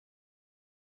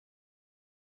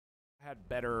Had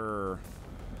better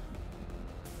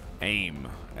aim,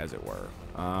 as it were.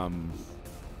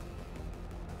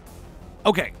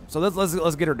 Okay, so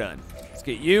let's get her done. Let's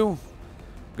get you.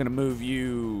 I'm gonna move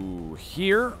you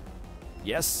here.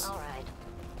 Yes. All right.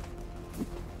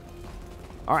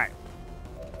 All right.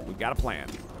 We got a plan.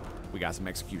 We got some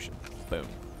execution. Boom.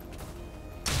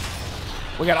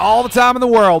 We got all the time in the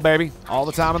world, baby. All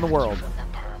the time in the world.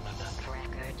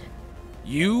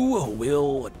 You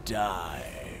will die.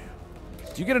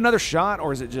 Do you get another shot,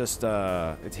 or is it just,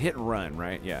 it's hit and run,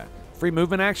 right? Yeah. Free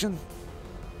movement action?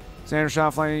 Standard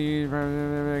shot, flying,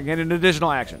 get an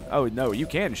additional action. Oh, no, you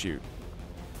can shoot.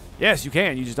 Yes, you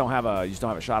can. You just don't have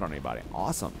a shot on anybody.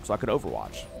 Awesome. So I could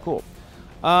Overwatch. Cool.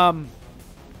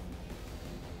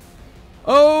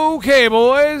 Okay,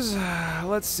 boys.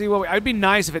 Let's see what it'd be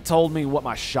nice if it told me what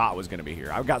my shot was going to be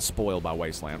here. I got spoiled by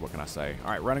Wasteland. What can I say?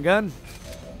 All right, run and gun.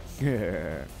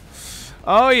 Yeah.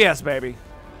 Oh, yes, baby.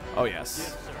 Oh,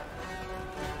 yes.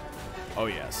 Oh,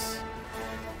 yes.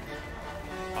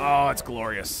 Oh, it's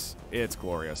glorious. It's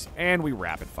glorious. And we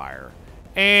rapid fire.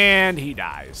 And he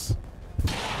dies.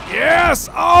 Yes!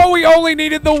 Oh, we only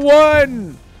needed the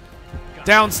one!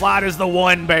 Downslide is the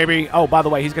one, baby. Oh, by the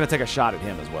way, he's going to take a shot at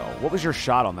him as well. What was your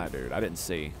shot on that dude? I didn't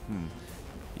see.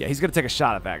 Yeah, he's going to take a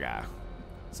shot at that guy.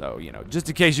 So, you know, just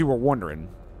in case you were wondering.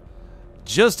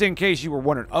 Just in case you were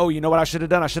wondering. Oh, you know what I should have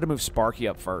done? I should have moved Sparky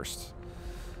up first.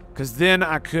 Because then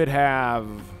I could have...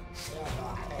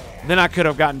 Then I could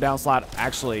have gotten downslide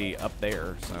actually up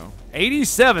there. So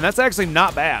 87. That's actually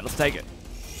not bad. Let's take it.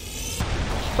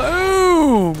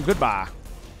 Boom. Goodbye.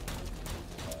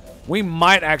 We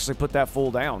might actually put that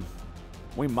full down.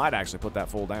 We might actually put that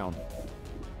full down.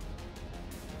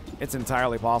 It's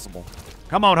entirely possible.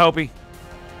 Come on, Hopi.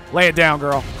 Lay it down,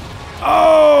 girl.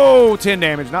 Oh, 10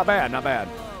 damage. Not bad. Not bad.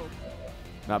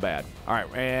 Not bad. All right,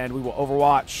 and we will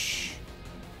Overwatch.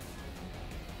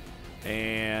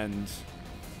 And...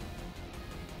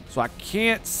 So I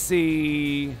can't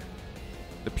see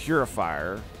the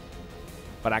Purifier,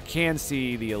 but I can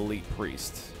see the Elite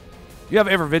Priest. You have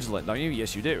Ever Vigilant, don't you?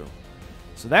 Yes, you do.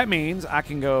 So that means I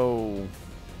can go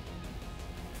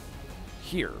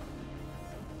here.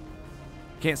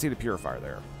 Can't see the Purifier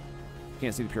there.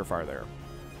 Can't see the Purifier there.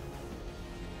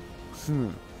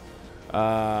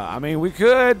 I mean, we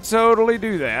could totally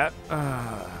do that.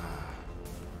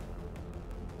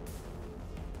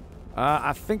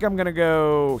 I think I'm going to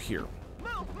go here.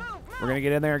 We're going to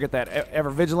get in there and get that Ever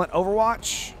Vigilant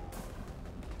Overwatch.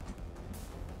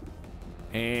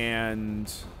 And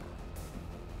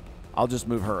I'll just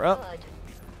move her up.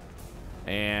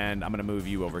 And I'm going to move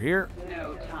you over here.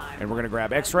 And we're going to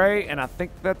grab X-Ray. And I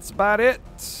think that's about it.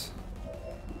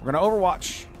 We're going to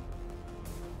Overwatch.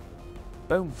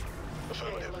 Boom.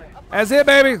 That's it,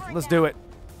 baby. Let's do it.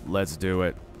 Let's do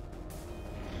it.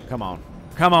 Come on.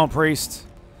 Come on, Priest.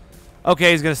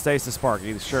 Okay, he's going to stasis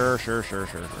Sparky. Sure.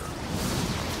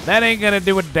 That ain't going to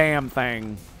do a damn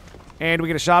thing. And do we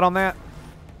get a shot on that?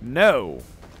 No.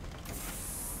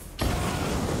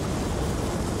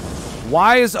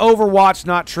 Why is Overwatch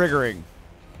not triggering?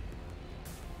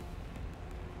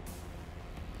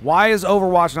 Why is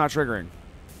Overwatch not triggering?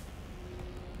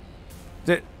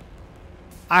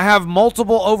 I have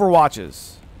multiple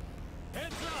Overwatches.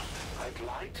 I'd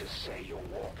like to say you're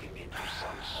walking into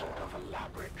some sort of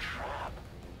elaborate trap,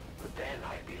 but then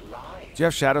I'd be lying. Do you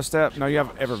have Shadow Step? No, you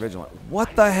have Ever Vigilant.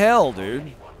 What the hell, dude?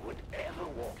 Anyone would ever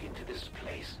walk into this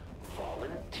place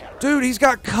voluntarily. Dude, he's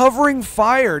got Covering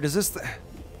Fire. Does this...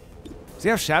 Does he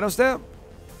have Shadow Step?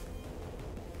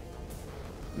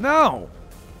 No.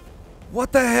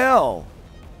 What the hell?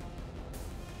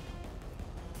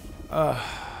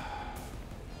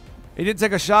 He didn't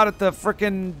take a shot at the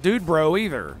frickin' dude bro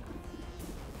either.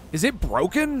 Is it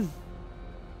broken?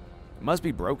 It must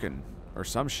be broken or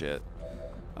some shit.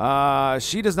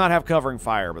 She does not have Covering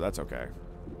Fire, but that's okay.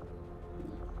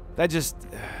 That just...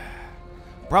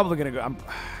 probably gonna go...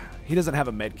 he doesn't have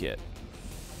a med kit.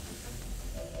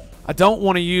 I don't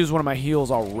want to use one of my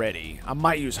heals already. I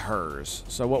might use hers.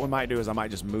 So what we might do is I might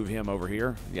just move him over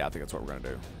here. Yeah, I think that's what we're going to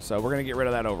do. So we're going to get rid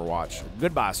of that Overwatch.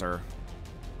 Goodbye, sir.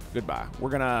 Goodbye. We're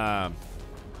going to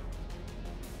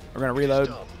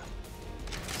reload.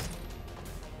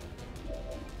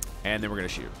 And then we're going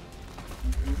to shoot.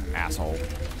 Asshole.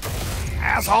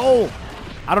 Asshole!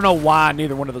 I don't know why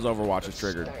neither one of those Overwatches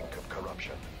triggered.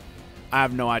 I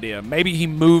have no idea. Maybe he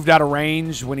moved out of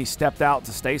range when he stepped out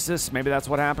to stasis. Maybe that's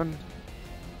what happened.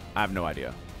 I have no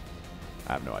idea.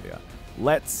 I have no idea.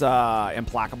 Let's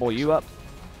Implacable you up.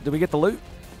 Did we get the loot?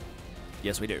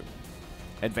 Yes, we do.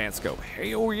 Advanced scope.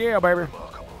 Hell yeah, baby.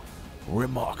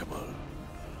 Remarkable.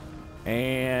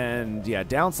 And yeah,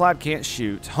 downslide can't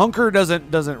shoot. Hunker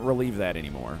doesn't relieve that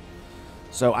anymore.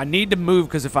 So I need to move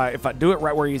because if I do it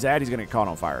right where he's at, he's gonna get caught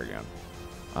on fire again.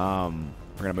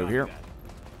 We're gonna move here.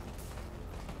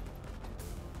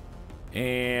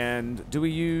 And do we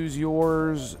use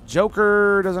yours?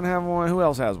 Joker doesn't have one. Who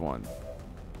else has one?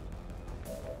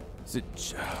 Is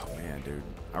it? Oh man, dude,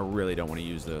 I really don't want to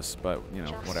use this, but you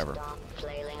know, whatever.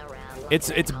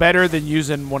 It's better than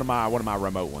using one of my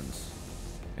remote ones,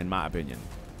 in my opinion.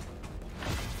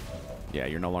 Yeah,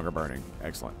 you're no longer burning.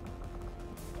 Excellent.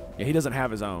 Yeah, he doesn't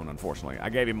have his own, unfortunately. I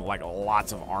gave him like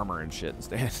lots of armor and shit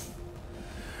instead.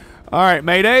 All right,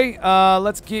 Mayday.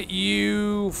 Let's get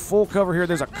you full cover here.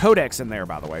 There's a codex in there,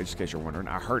 by the way, just in case you're wondering.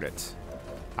 I heard it.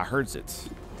 I heard it.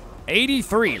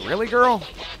 83. Really, girl?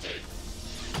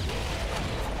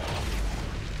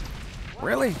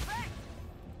 Really?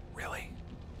 Really?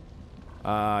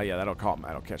 Yeah, that'll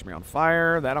catch me on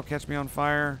fire. That'll catch me on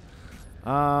fire.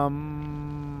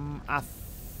 I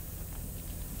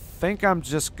think I'm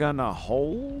just gonna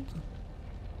hold.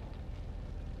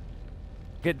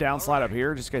 Get downslide up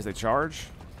here, just in case they charge.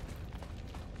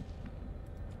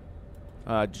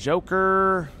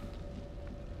 Joker.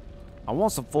 I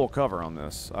want some full cover on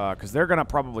this, because they're gonna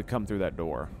probably come through that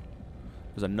door.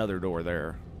 There's another door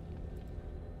there.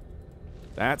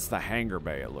 That's the hangar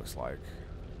bay, it looks like.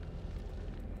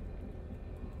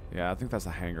 Yeah, I think that's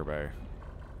the hangar bay.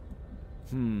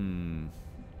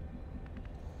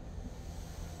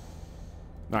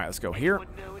 Alright, let's go here. I'm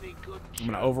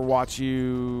going to overwatch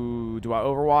you. Do I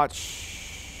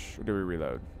overwatch? Or do we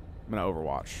reload? I'm going to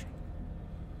overwatch.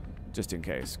 Just in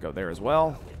case. Go there as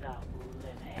well.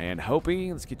 And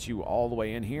Hopi, let's get you all the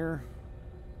way in here.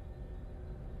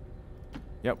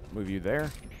 Yep, move you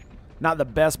there. Not the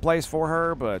best place for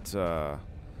her, but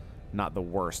not the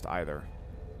worst either.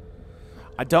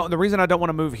 The reason I don't want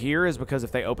to move here is because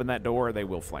if they open that door, they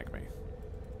will flank me.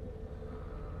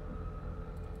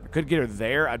 I could get her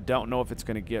there. I don't know if it's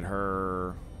going to get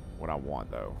her what I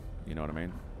want, though. You know what I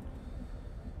mean?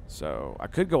 So I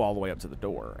could go all the way up to the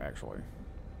door, actually.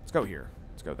 Let's go here.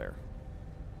 Let's go there.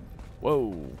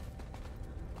 Whoa.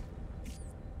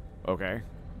 Okay.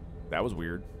 That was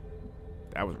weird.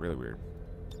 That was really weird.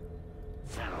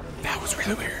 That was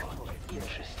really weird.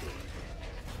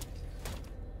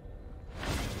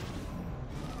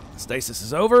 Stasis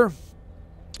is over.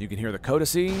 You can hear the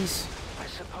codices. I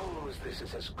suppose this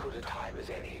is as good a time as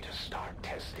any to start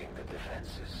testing the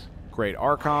defenses. Great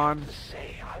Archon. To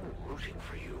say I'm rooting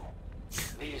for you.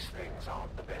 These things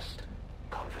aren't the best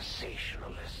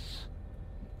conversationalists.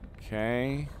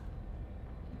 Okay.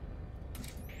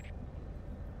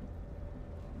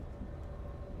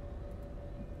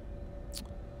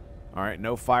 All right,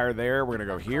 no fire there. We're gonna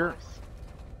go here.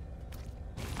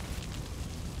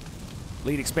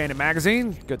 Lead expanded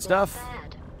magazine. Good stuff.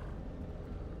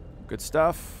 Good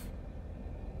stuff.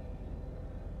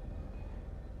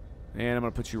 And I'm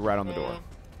going to put you right on the door.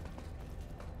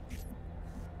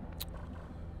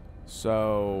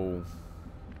 So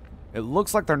it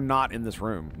looks like they're not in this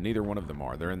room. Neither one of them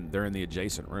are. They're in the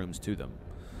adjacent rooms to them.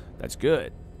 That's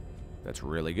good. That's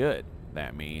really good.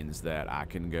 That means that I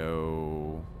can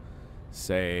go,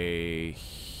 say,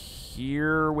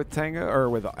 here with Tango or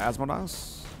with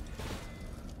Asmodeus.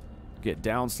 Get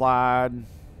downslide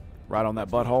right on that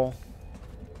butthole.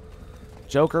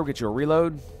 Joker, get you a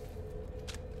reload.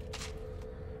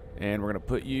 And we're going to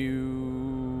put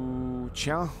you...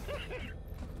 get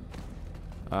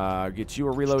you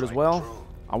a reload as well.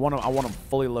 I want them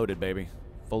fully loaded, baby.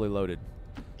 Fully loaded.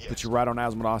 Put you right on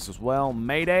Asmodeus as well.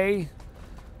 Mayday.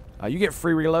 You get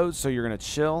free reloads, so you're going to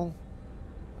chill.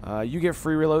 You get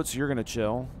free reloads, so you're going to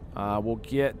chill. We'll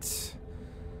get...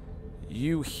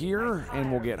 you here,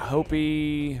 and we'll get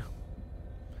Hopi. I'm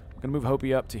gonna move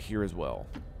Hopi up to here as well.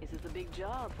 This is a big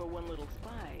job for one little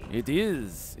spy. It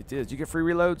is. It is. You get free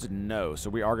reloads? No. So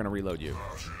we are gonna reload you.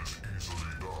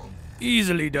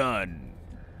 Easily done.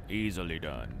 Easily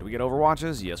done. Do we get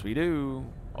overwatches? Yes, we do.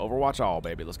 Overwatch all,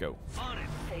 baby. Let's go. On it.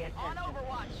 On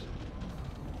Overwatch.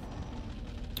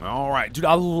 All right, dude.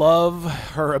 I love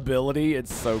her ability.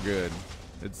 It's so good.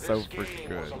 It's so freaking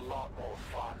good.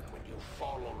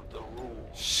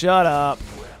 Shut up.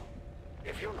 Well,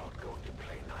 if you're not going to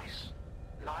play nice,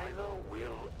 neither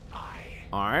will I.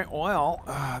 All right, well,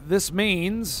 this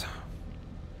means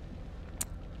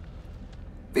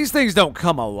these things don't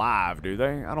come alive, do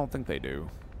they? I don't think they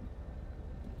do.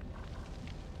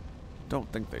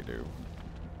 Don't think they do.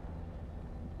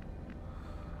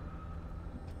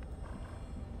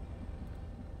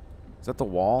 Is that the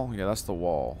wall? Yeah, that's the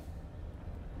wall.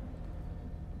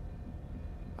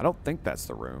 I don't think that's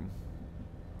the room.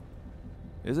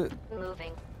 Is it?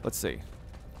 Moving. Let's see.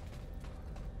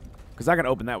 Because I can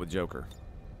open that with Joker.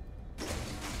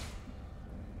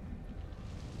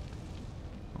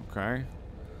 Okay.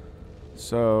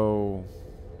 So,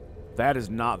 that is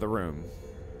not the room.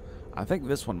 I think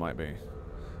this one might be.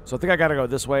 So I think I gotta go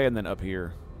this way and then up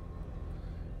here.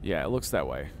 Yeah, it looks that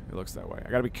way. It looks that way. I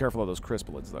gotta be careful of those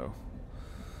cryspalids, though.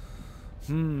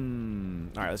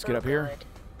 Alright, let's get up here.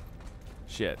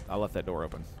 Shit, I left that door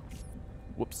open.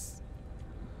 Whoops.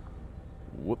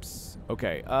 Whoops.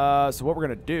 Okay, so what we're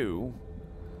gonna do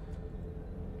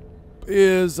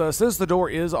is, since the door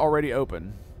is already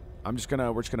open, we're just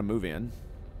gonna move in.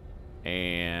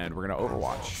 And we're gonna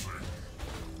overwatch.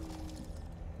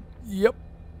 Yep.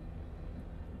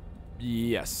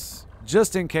 Yes.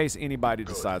 Just in case anybody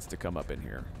decides to come up in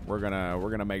here. We're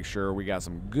gonna make sure we got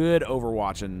some good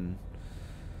overwatching.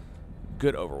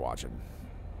 Good overwatching.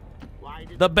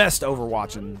 The best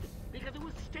overwatching. Because it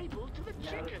was stapled to the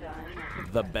chicken.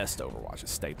 The best overwatch is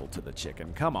stapled to the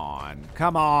chicken. Come on.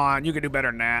 Come on. You can do better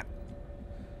than that.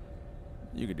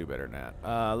 You can do better than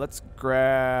that. Let's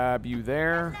grab you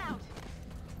there.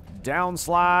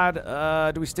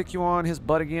 Downslide. Do we stick you on his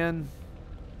butt again?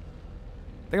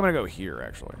 I think I'm going to go here,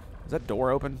 actually. Is that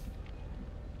door open?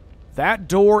 That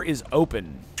door is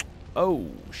open. Oh,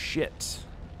 shit.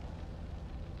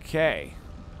 Okay.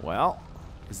 Well,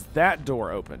 is that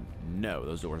door open? No,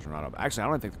 those doors are not open. Actually, I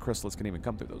don't think the chrysalids can even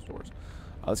come through those doors.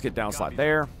 Let's get downslide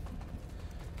there.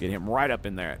 Get him right up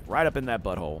in there. Right up in that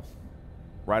butthole.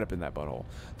 Right up in that butthole.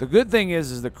 The good thing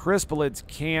is the cryspalids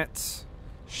can't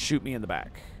shoot me in the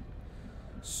back.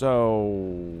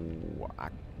 So I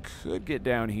could get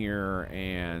down here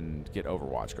and get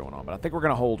Overwatch going on, but I think we're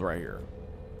going to hold right here.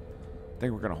 I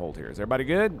think we're going to hold here. Is everybody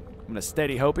good? I'm going to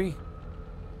steady Hopi.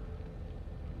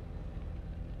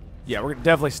 Yeah, we're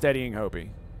definitely steadying Hopi.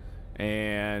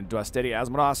 And do I steady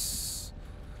Asmodeus?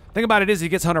 Thing about it is he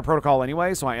gets Hunter Protocol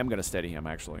anyway, so I am going to steady him,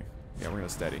 actually. Yeah, we're going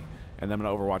to steady. And then I'm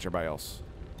going to Overwatch everybody else.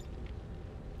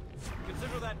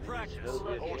 Consider that practice.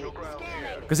 Hold your ground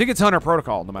here. Because he gets Hunter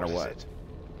Protocol no matter what.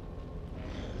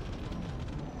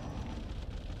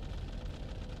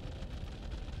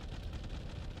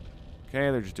 Okay,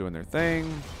 they're just doing their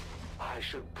thing. I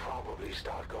should probably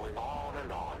start going on and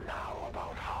on now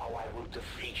about how I will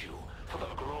defeat you for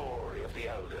the glory of the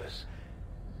elders.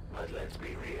 But let's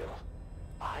be real.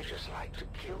 I just like to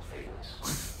kill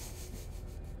things.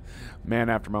 Man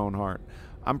after my own heart.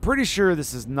 I'm pretty sure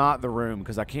this is not the room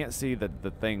because I can't see the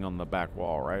thing on the back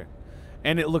wall, right?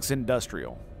 And it looks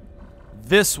industrial.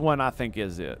 This one I think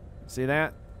is it. See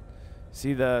that?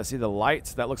 See the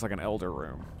lights? That looks like an elder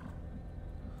room.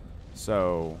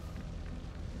 So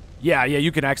yeah,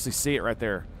 you can actually see it right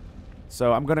there.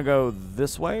 So I'm gonna go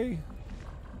this way.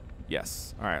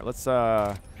 Yes. All right, let's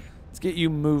get you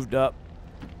moved up.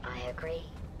 I agree.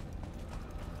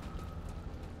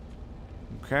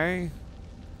 Okay.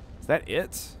 Is that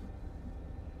it?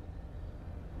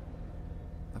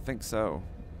 I think so.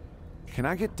 Can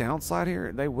I get downslide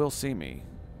here? They will see me.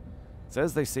 It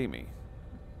says they see me.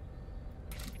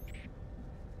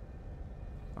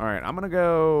 Alright, I'm gonna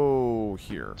go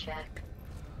here. Check.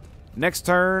 Next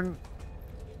turn.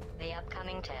 The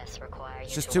upcoming tests require you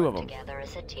Just to two work of them. together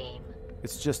as a team.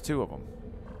 It's just two of them.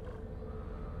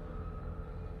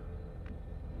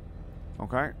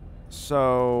 Okay.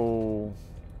 So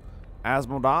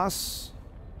Asmodeus.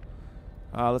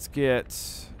 Let's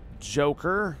get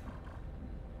Joker.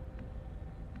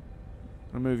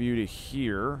 I'm gonna move you to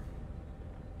here.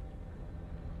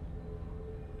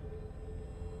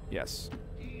 Yes.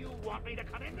 Do you want me to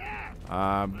come in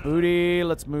there? Booty,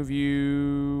 let's move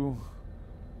you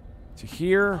to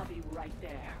here. I'll be right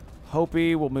there.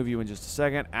 Hopi, we'll move you in just a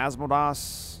second.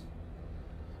 Asmodeus.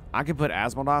 I can put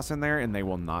Asmodeus in there and they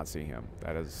will not see him.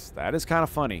 That is kind of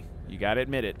funny. You gotta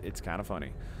admit it. It's kind of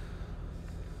funny.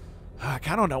 I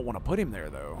kind of don't want to put him there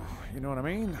though. You know what I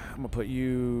mean? I'm gonna put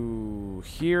you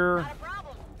here. Not a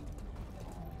problem.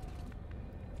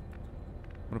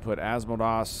 I'm gonna put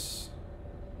Asmodeus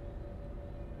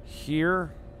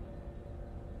here.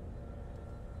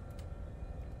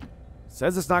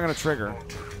 Says it's not gonna trigger.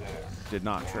 Did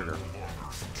not trigger.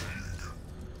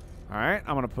 Alright,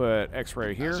 I'm gonna put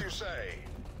X-ray here. As you say.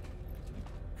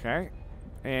 Okay.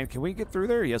 And can we get through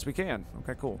there? Yes, we can.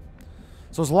 Okay, cool.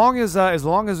 So as long as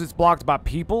it's blocked by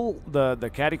people,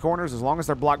 the catty corners, as long as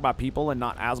they're blocked by people and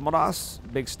not Asmodeus,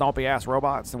 big stompy ass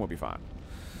robots, then we'll be fine.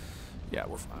 Yeah,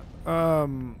 we're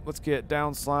fine. Let's get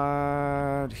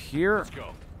downslide here. Let's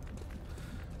go.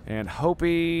 And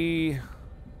Hopi.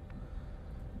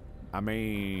 I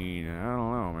mean, I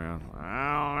don't know, man.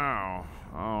 I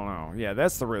don't know. Yeah,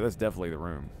 that's the room. That's definitely the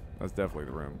room. That's definitely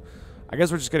the room. I guess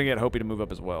we're just gonna get Hopi to move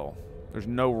up as well. There's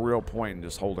no real point in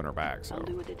just holding her back. So I'll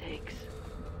do what it takes.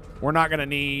 we're not gonna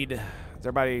need. Is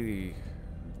everybody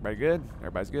good?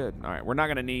 Everybody's good. All right, we're not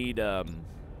gonna need.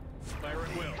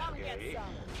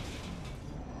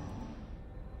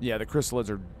 Yeah, the chrysalids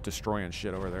are destroying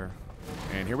shit over there.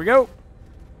 And here we go.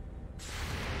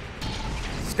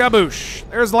 Skaboosh.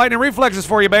 There's lightning reflexes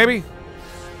for you, baby.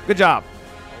 Good job.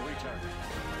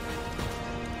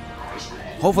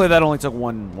 Hopefully that only took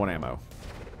one ammo.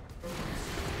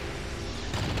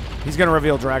 He's going to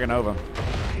reveal Dragonova.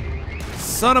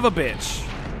 Son of a bitch.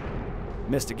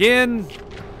 Missed again.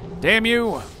 Damn you.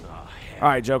 All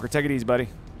right, Joker, take it easy, buddy.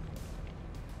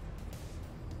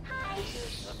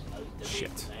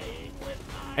 Shit.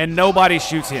 And nobody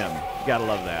shoots him. You gotta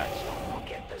love that.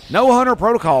 No Hunter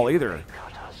Protocol either.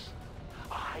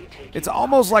 It's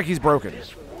almost like he's broken.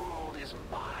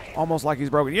 Almost like he's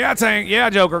broken. Yeah, yeah,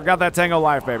 Joker. Got that Tango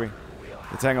life, baby.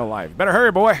 The Tango life. Better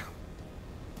hurry, boy.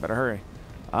 Better hurry.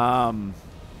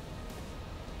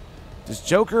 Does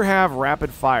Joker have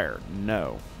rapid fire?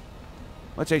 No.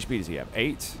 How much HP does he have?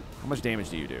 8? How much damage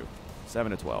do you do?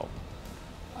 7 to 12.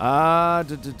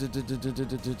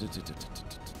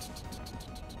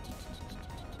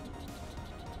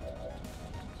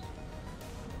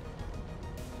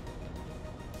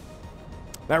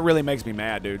 That really makes me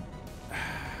mad, dude.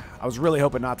 I was really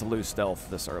hoping not to lose stealth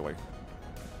this early.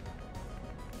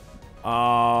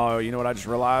 Oh, you know what I just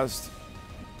realized?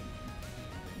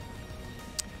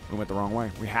 We went the wrong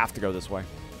way. We have to go this way.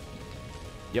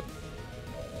 Yep.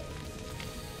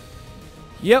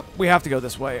 Yep, we have to go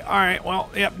this way. All right, well,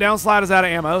 yep, downslide is out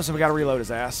of ammo, so we got to reload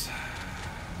his ass.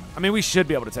 I mean, we should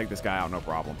be able to take this guy out, no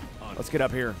problem. Let's get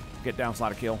up here. Get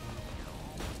downslide a kill.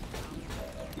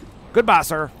 Goodbye,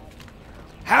 sir.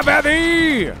 Have at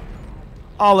thee!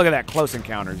 Oh, look at that. Close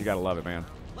encounters. You got to love it, man.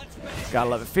 Got to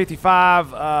love it.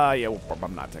 55. Yeah, well,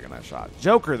 I'm not taking that shot.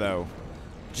 Joker, though.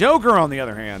 Joker, on the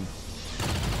other hand.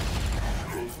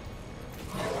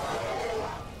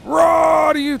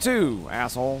 Raw to you too,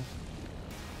 asshole.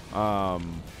 Let's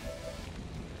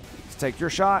take your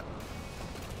shot.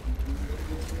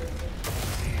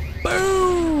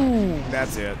 Boom!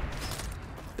 That's it.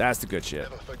 That's the good shit.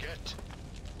 Never forget.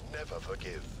 Never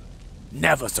forgive.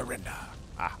 Never surrender.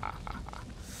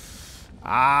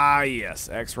 Ah, yes.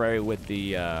 X-ray with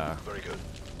the Very good.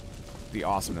 the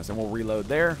awesomeness, and we'll reload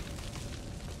there.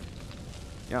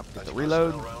 Yep, got the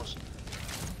reload.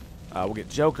 We'll get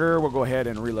Joker. We'll go ahead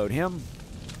and reload him.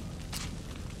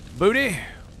 Booty.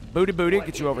 Booty, booty.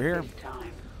 Get you over here.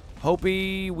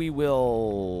 Hopi, we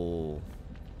will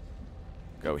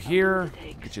go here.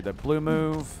 Get you the blue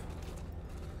move.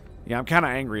 Yeah, I'm kind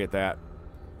of angry at that.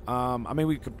 I mean,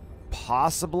 we could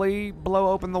possibly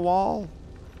blow open the wall.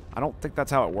 I don't think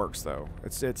that's how it works, though.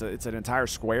 It's an entire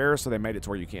square, so they made it to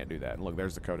where you can't do that. And look,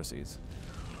 there's the codices.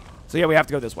 So yeah, we have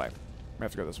to go this way. We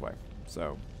have to go this way.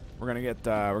 So we're gonna get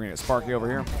Sparky over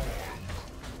here.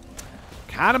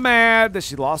 Kind of mad that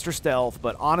she lost her stealth,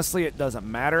 but honestly, it doesn't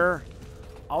matter.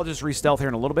 I'll just re-stealth here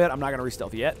in a little bit. I'm not gonna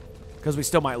re-stealth yet because we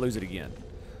still might lose it again.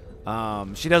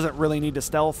 She doesn't really need to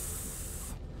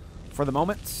stealth for the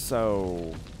moment,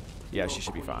 so yeah, she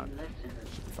should be fine.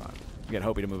 Should be fine. We get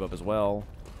Hopi to move up as well.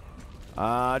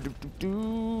 Yeah,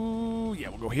 we'll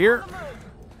go here.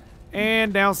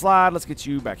 And downslide. Let's get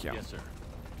you back here. Yes, sir.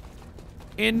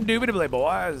 Indubitably,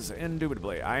 boys.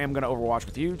 Indubitably. I am going to overwatch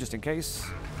with you, just in case.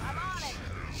 I'm on it.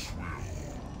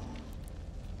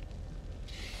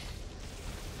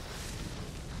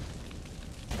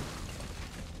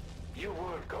 You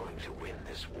weren't going to win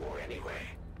this war anyway.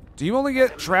 Do you only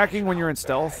get tracking when you're in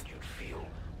stealth? You'd feel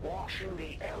watching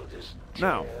the elders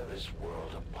No. tear this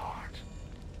world apart.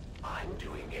 I'm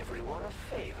doing everyone a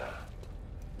favor.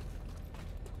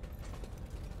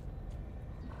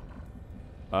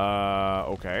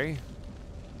 Okay.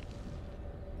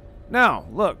 No,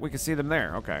 look, we can see them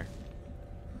there. Okay.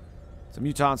 It's a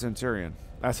Mutant Centurion.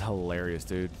 That's hilarious,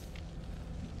 dude.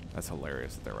 That's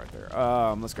hilarious that they're right there.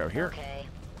 Let's go here. Okay.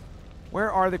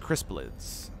 Where are the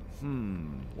Crispalids?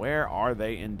 Where are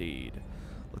they indeed?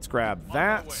 Let's grab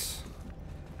that.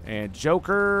 And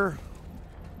Joker.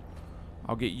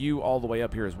 I'll get you all the way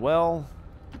up here as well.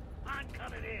 I'm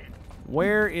coming in.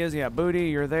 Where is, yeah, Booty,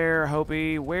 you're there.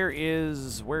 Hopi, where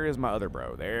is my other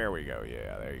bro? There we go.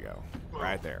 Yeah, there you go.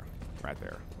 Right there. Right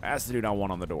there. That's the dude I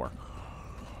want on the door.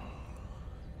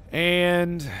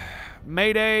 And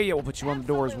Mayday, yeah, we'll put you on the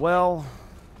door as well.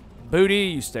 Booty,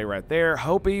 you stay right there.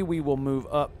 Hopi, we will move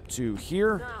up to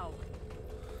here.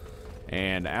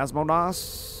 And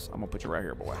Asmodeus, I'm going to put you right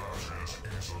here, boy.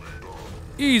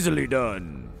 Easily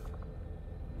done.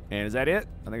 And is that it?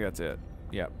 I think that's it.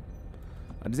 Yep.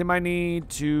 Does anybody need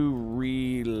to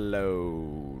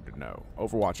reload? No.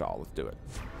 Overwatch all. Let's do it.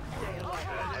 I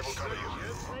will cover you.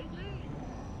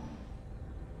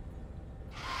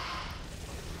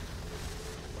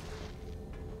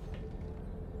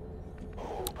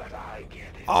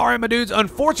 All right, my dudes.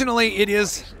 Unfortunately, it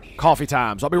is coffee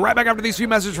time. So I'll be right back after these few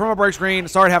messages from my break screen.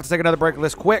 Sorry to have to take another break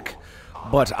this quick,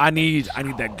 but I need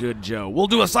that good Joe. We'll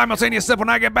do a simultaneous sip when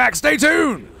I get back. Stay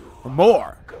tuned for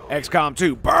more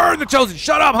XCOM2. Burn the Chosen.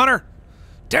 Shut up, Hunter.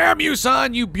 Damn you,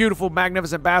 son. You beautiful,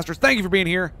 magnificent bastards. Thank you for being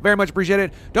here. Very much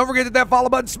appreciated. Don't forget to hit that follow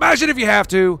button. Smash it if you have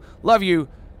to. Love you.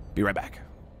 Be right back.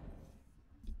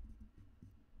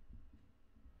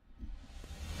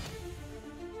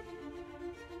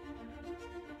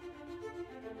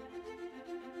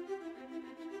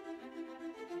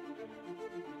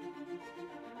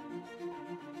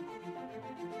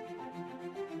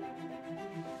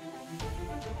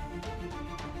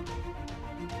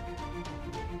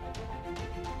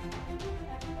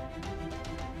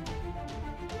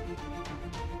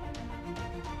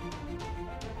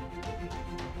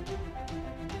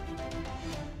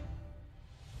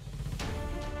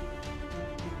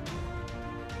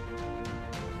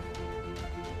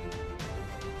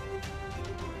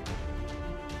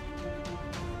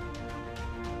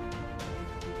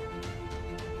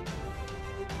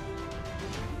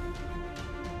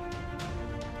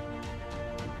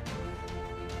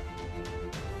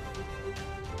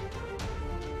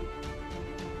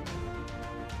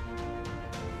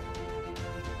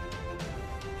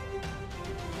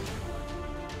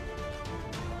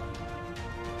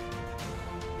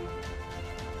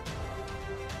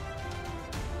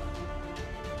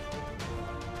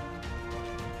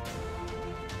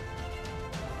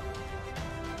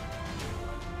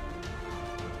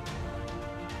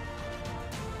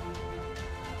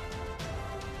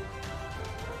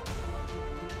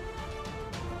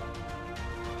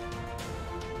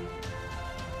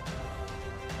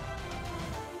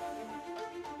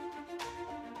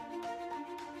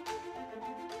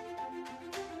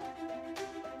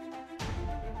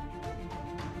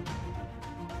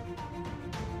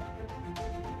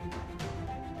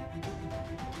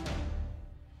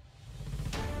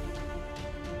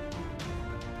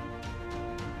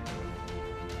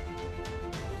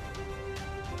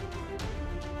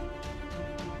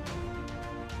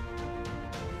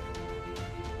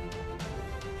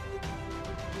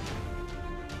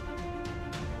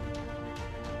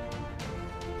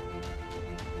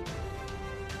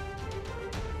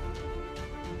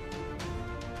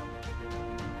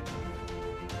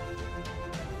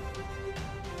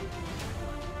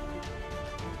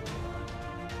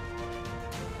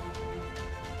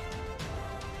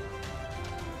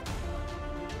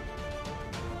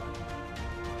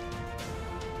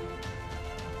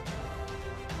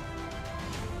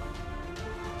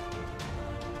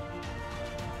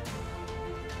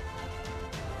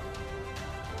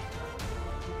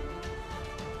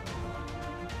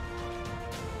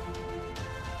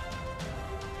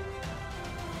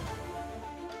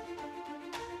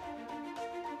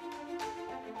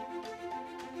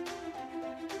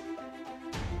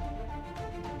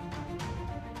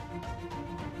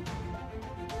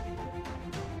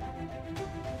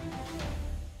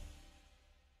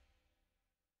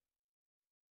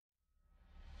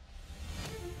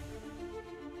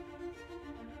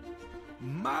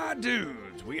 My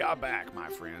dudes, we are back, my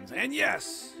friends. And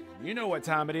yes, you know what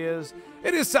time it is.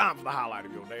 It is time for the highlight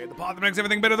of your day, the part that makes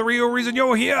everything better, the real reason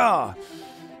you're here.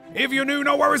 If you're new,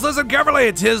 no worries, listen carefully.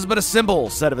 It is but a simple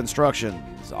set of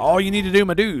instructions. All you need to do,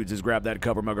 my dudes, is grab that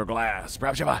cup or mug or glass.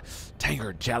 Perhaps you have a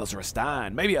tankard, chalice, or a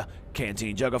stein. Maybe a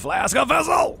canteen, jug, a flask, a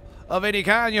vessel of any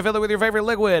kind. You fill it with your favorite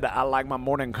liquid. I like my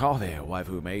morning coffee,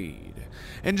 waifu made.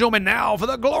 And join me now for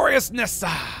the gloriousness,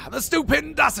 the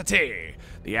stupendosity,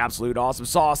 the absolute awesome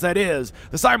sauce that is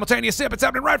the simultaneous sip. It's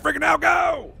happening right freaking now.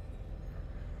 Go!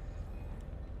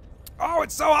 Oh,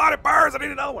 it's so hot it burns. I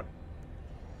need another one.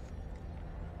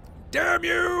 Damn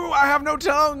you! I have no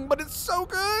tongue, but it's so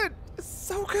good. It's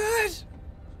so good.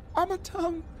 I'm a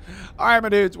tongue. All right, my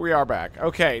dudes, we are back.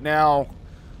 Okay, now,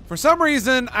 for some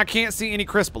reason, I can't see any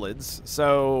crispalids,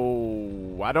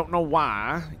 so I don't know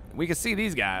why. We can see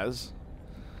these guys.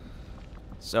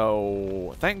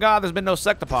 So, thank God there's been no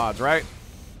sectopods, right?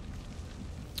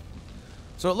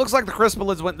 So it looks like the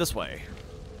crispalids went this way.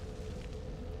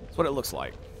 That's what it looks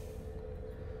like.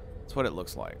 That's what it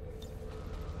looks like.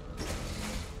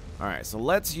 Alright, so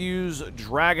let's use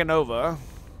Dragonova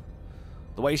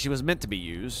the way she was meant to be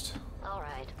used. All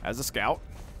right. As a scout.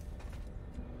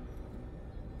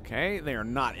 Okay, they are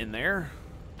not in there.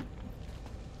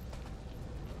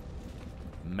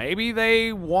 Maybe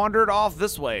they wandered off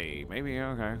this way. Maybe,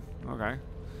 okay. Okay.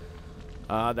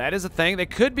 That is a thing. They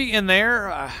could be in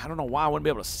there. I don't know why I wouldn't be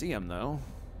able to see them, though.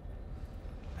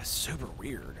 That's super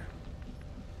weird.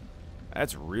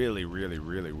 That's really, really,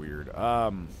 really weird.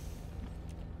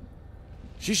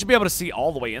 She should be able to see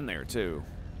all the way in there, too.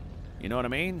 You know what I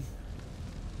mean?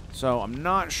 So, I'm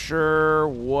not sure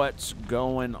what's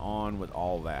going on with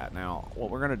all that. Now, what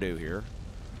we're going to do here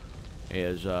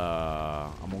is,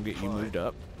 I'm going to get you moved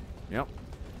up. Yep.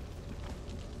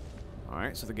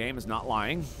 Alright, so the game is not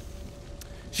lying.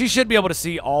 She should be able to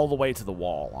see all the way to the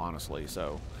wall, honestly.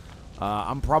 So,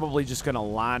 I'm probably just going to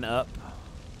line up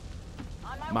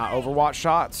my Overwatch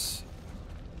shots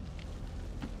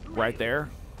right there.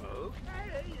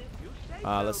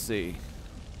 Let's see.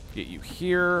 Get you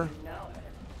here.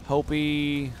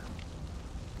 Hopi.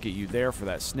 Get you there for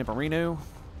that snipperino.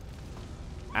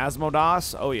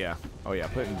 Asmodas. Oh, yeah. Oh, yeah.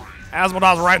 Putting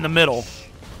Asmodas right in the middle.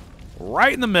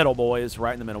 Right in the middle, boys.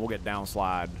 Right in the middle. We'll get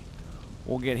downslide.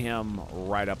 We'll get him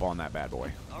right up on that bad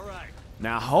boy. All right.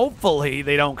 Now, hopefully,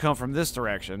 they don't come from this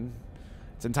direction.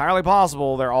 It's entirely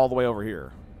possible they're all the way over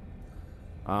here.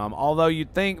 Although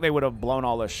you'd think they would have blown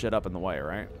all this shit up in the way,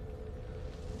 right?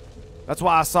 That's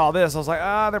why I saw this. I was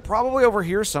like, they're probably over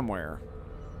here somewhere.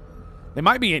 They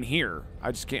might be in here.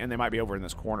 I just can't. And they might be over in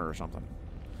this corner or something.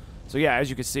 So, yeah, as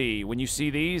you can see, when you see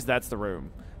these, that's the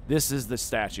room. This is the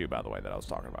statue, by the way, that I was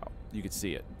talking about. You can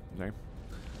see it. Okay?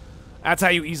 That's how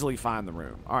you easily find the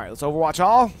room. All right, let's Overwatch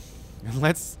all. And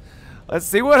let's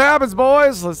see what happens,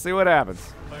 boys. Let's see what happens.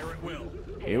 Fire at will.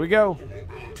 Here we go.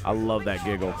 I love that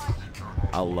giggle.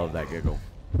 I love that giggle.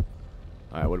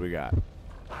 All right, what do we got?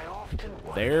 I often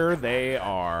wonder There they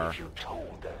are. if you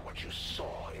told them what you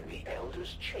saw in the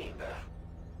Elder's chamber,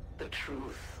 the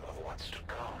truth of what's to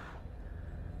come.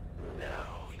 No,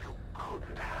 you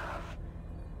couldn't have.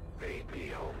 They'd be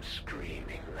home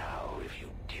screaming now if you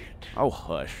did. Oh,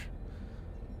 hush.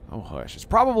 Oh, hush. It's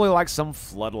probably like some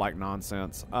flood-like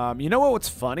nonsense. You know what's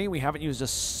funny? We haven't used a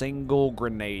single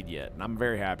grenade yet, and I'm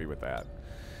very happy with that.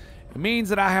 It means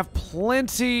that I have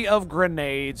plenty of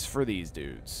grenades for these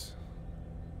dudes.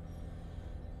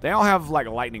 They all have, like,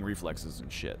 lightning reflexes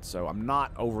and shit, so I'm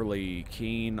not overly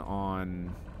keen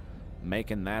on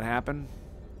making that happen.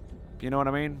 You know what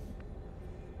I mean?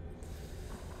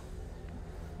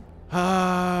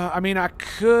 I mean, I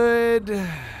could...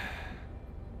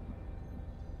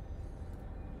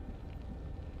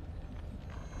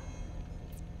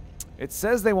 It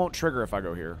says they won't trigger if I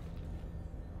go here.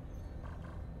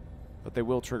 But they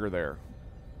will trigger there.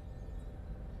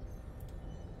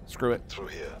 Screw it. Through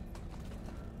here.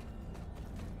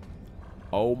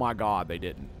 Oh my god, they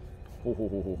didn't.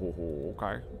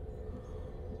 Okay.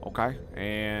 Okay.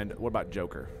 And what about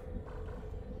Joker?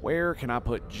 Where can I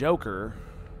put Joker?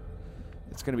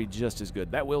 It's going to be just as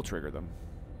good. That will trigger them.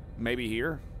 Maybe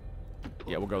here?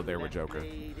 Yeah, we'll go there with Joker.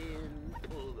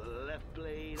 Pull the left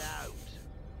blade out.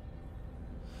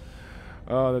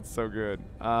 Oh, that's so good.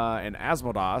 And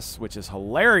Asmodas, which is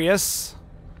hilarious.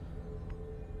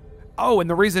 Oh, and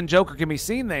the reason Joker can be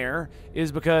seen there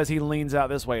is because he leans out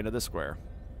this way into this square.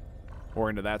 Or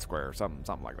into that square, or something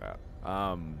like that.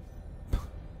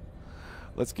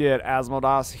 Let's get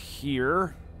Asmodas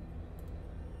here.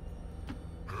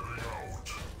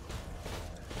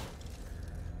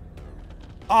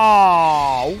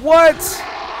 Oh, what?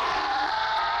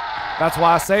 That's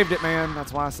why I saved it, man.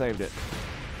 That's why I saved it.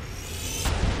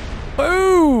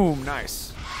 Boom!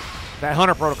 Nice. That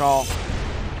Hunter protocol.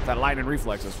 That lightning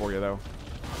reflexes for you, though.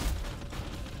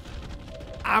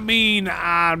 I mean,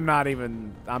 I'm not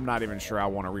even sure I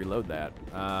want to reload that.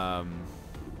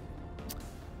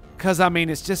 Because, I mean,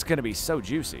 it's just going to be so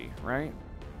juicy, right?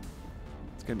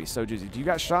 It's going to be so juicy. Do you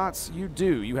got shots? You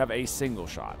do. You have a single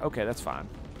shot. Okay, that's fine.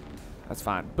 That's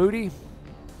fine. Booty,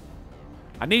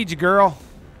 I need you, girl.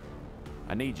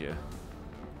 I need you.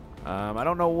 I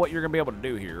don't know what you're going to be able to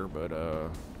do here, but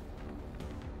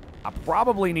I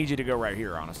probably need you to go right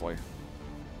here, honestly.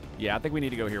 Yeah, I think we need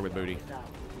to go here with Booty.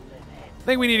 I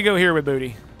think we need to go here with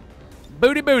Booty.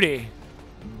 Booty, booty.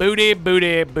 Booty,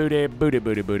 booty, booty, booty,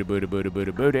 booty, booty, booty, booty,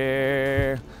 booty,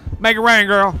 booty. Make it rain,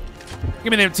 girl.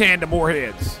 Give me them tandem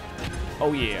warheads.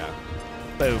 Oh, yeah.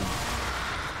 Boom.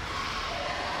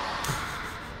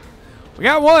 We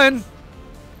got one.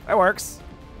 That works.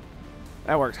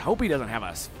 That works. Hope he doesn't have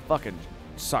a fucking...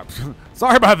 Sorry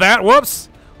about that. Whoops.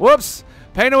 Whoops.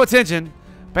 Pay no attention.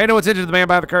 Pay no attention to the man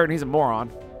behind the curtain. He's a moron.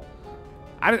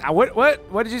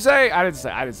 What did you say? I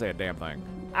didn't say a damn thing.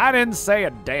 I didn't say a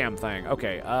damn thing.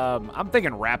 Okay. I'm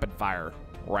thinking rapid fire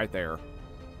right there.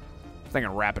 I'm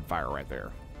thinking rapid fire right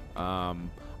there. I'm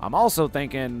also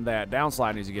thinking that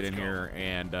downslide needs to get in here,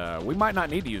 and we might not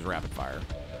need to use rapid fire.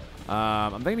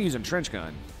 I'm thinking of using trench gun.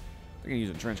 I'm thinking of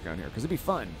using trench gun here because it'd be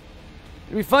fun.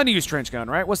 It'd be fun to use trench gun,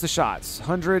 right? What's the shots?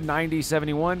 100, 90,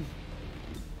 71?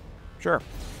 Sure.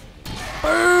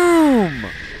 Boom!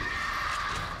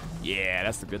 Yeah,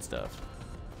 that's the good stuff.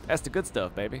 That's the good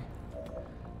stuff, baby.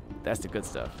 That's the good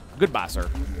stuff. Goodbye, sir.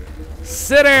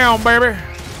 Sit down, baby.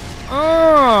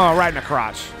 Oh, right in the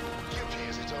crotch. Duty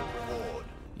is its own reward.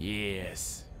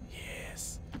 Yes.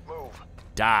 Yes. Move.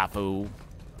 Die, fool.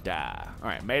 Die. All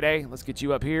right, Mayday. Let's get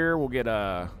you up here. We'll get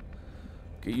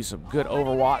you some good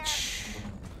Overwatch.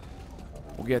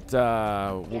 We'll get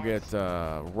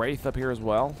Wraith up here as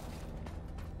well.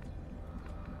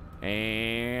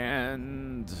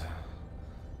 And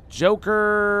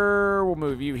Joker, we'll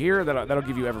move you here. That'll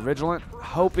give you ever vigilant.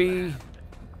 Hope's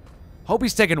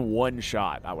taking one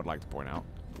shot, I would like to point out.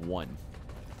 One.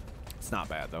 It's not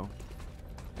bad, though.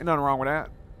 Ain't nothing wrong with that.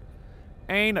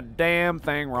 Ain't a damn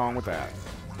thing wrong with that.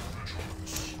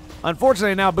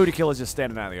 Unfortunately, now Booty Kill is just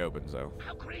standing out in the open, so.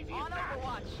 How crazy is On that?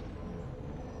 Overwatch.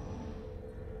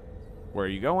 Where are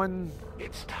you going?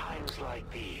 It's times like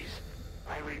these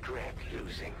I regret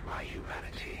losing my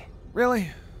humanity. Really?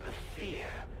 The fear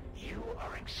you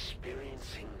are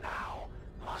experiencing now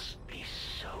must be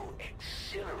so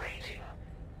exhilarating.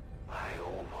 I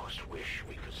almost wish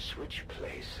we could switch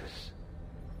places.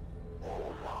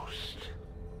 Almost.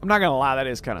 I'm not gonna lie, that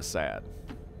is kind of sad.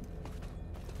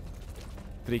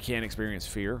 That he can't experience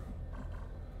fear.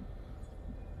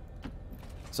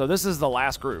 So this is the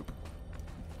last group.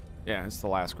 Yeah, it's the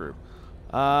last group.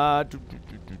 We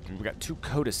got 2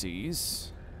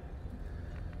 codices.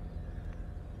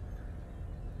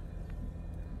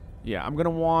 Yeah, I'm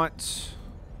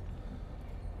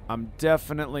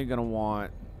definitely gonna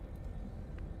want.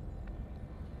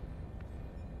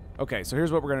 Okay, so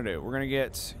here's what we're gonna do. We're gonna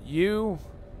get you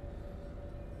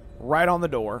right on the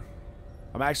door.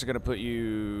 I'm actually gonna put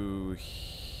you.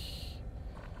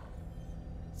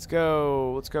 Let's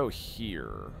go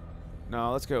here.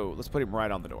 No, let's put him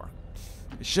right on the door.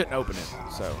 It shouldn't open it,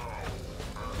 so.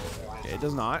 Yeah, it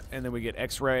does not. And then we get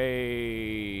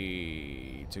X-Ray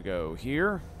to go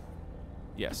here.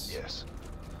 Yes. Yes.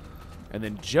 And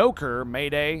then Joker,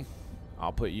 Mayday,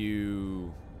 I'll put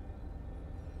you.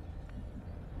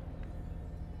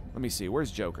 Let me see.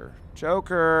 Where's Joker?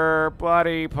 Joker,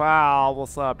 buddy, pal.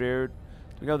 What's up, dude? Do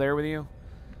we go there with you?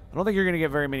 I don't think you're going to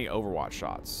get very many Overwatch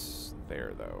shots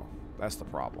there, though. That's the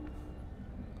problem.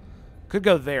 Could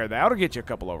go there. That'll get you a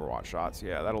couple Overwatch shots.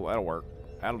 Yeah, that'll work.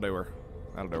 That'll do her.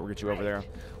 That'll do her. We'll get you over there.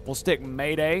 We'll stick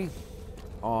Mayday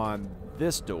on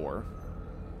this door.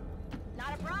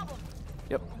 Not a problem.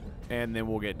 Yep. And then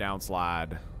we'll get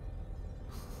downslide.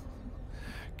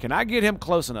 Can I get him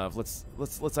close enough? Let's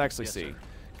actually see. Sir.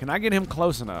 Can I get him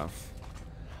close enough?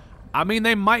 I mean,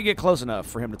 they might get close enough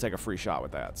for him to take a free shot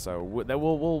with that. So we'll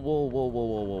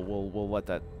let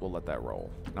that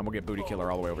roll. And I'm gonna get Booty Killer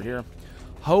all the way over here.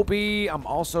 Hopi, I'm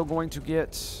also going to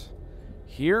get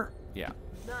here. Yeah.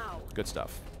 Now. Good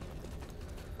stuff.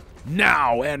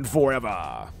 Now and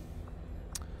forever.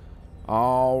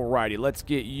 Alrighty, let's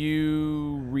get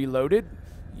you reloaded.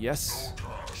 Yes.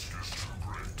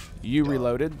 You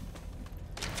reloaded.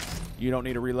 You don't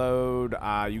need a reload.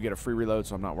 You get a free reload,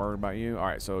 so I'm not worried about you.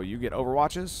 Alright, so you get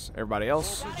Overwatches. Everybody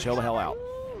else, chill the hell out.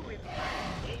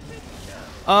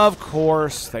 Of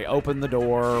course, they open the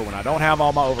door when I don't have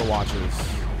all my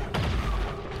Overwatches.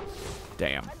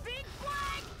 Damn.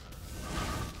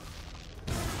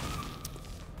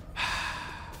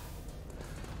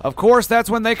 Of course, that's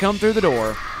when they come through the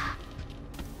door.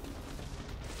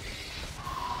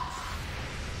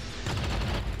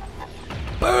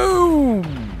 Boom!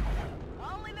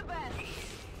 Only the best.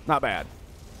 Not bad.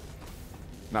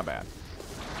 Not bad.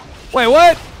 Wait,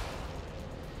 what?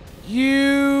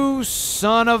 You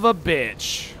son of a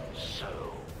bitch. So,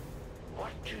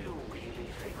 what do you really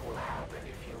think will happen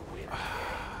if you win?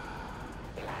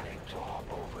 Planning to hop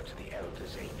over to the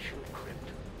Elder's ancient crypt,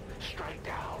 strike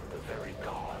down the very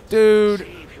gods, Dude.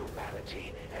 save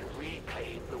humanity, and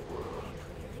reclaim the world.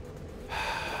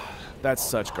 That's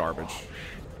such garbage.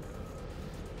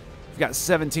 You've got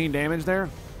 17 damage there.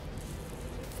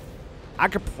 I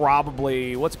could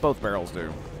probably... What's both barrels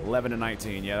do? 11 and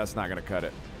 19. Yeah, that's not going to cut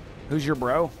it. Who's your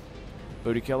bro?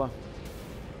 Booty Killer?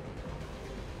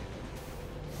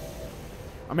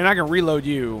 I mean, I can reload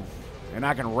you, and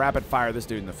I can rapid fire this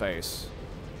dude in the face.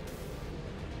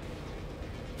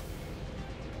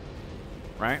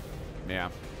 Right? Yeah.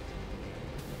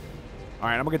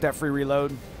 Alright, I'm going to get that free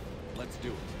reload. Let's do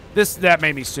it. That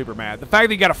made me super mad. The fact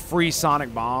that he got a free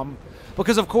sonic bomb.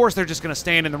 Because, of course, they're just going to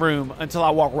stand in the room until I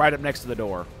walk right up next to the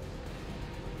door.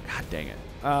 God dang it.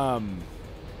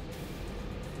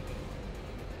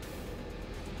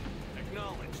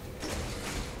 Acknowledged.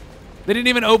 They didn't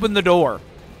even open the door.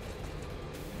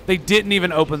 They didn't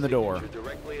even open the door.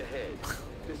 Directly ahead.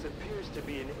 This appears to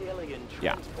be an alien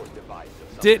Yeah. transport device of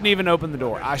some Didn't kind. even open the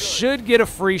door. I should get a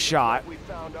free shot. We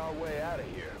found our way out of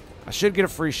here. I should get a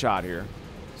free shot here.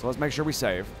 So let's make sure we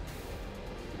save.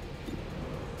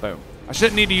 Boom. I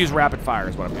shouldn't need to use rapid fire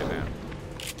is what I'm getting at.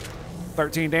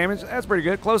 13 damage. That's pretty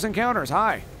good. Close encounters.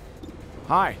 Hi.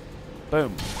 Hi.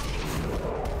 Boom.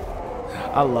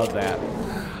 I love that.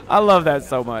 I love that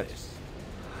so much.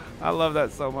 I love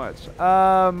that so much.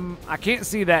 I can't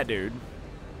see that dude.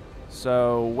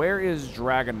 So where is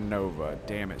Dragon Nova?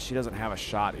 Damn it. She doesn't have a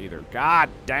shot either. God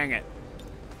dang it.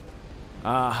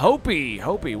 Hopi,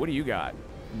 what do you got?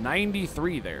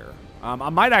 93 there. I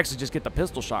might actually just get the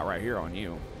pistol shot right here on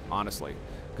you, honestly.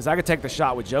 Because I could take the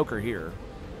shot with Joker here.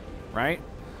 Right?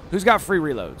 Who's got free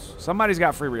reloads? Somebody's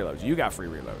got free reloads. You got free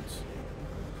reloads.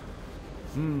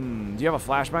 Do you have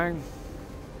a flashbang?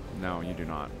 No, you do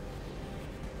not.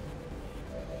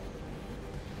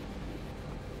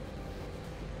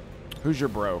 Who's your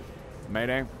bro?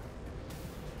 Mayday?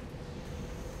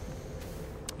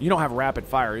 You don't have rapid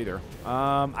fire either.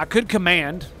 I could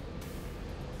command.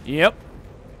 Yep.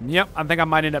 Yep, I think I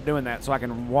might end up doing that so I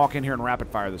can walk in here and rapid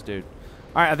fire this dude.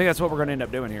 All right, I think that's what we're going to end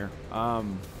up doing here. All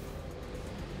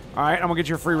right, I'm going to get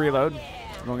your free reload.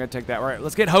 I'm going to take that. All right,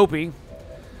 let's get Hopi.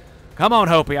 Come on,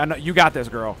 Hopi. I know you got this,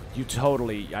 girl. You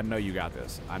totally, I know you got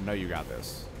this. I know you got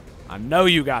this. I know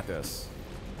you got this.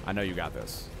 I know you got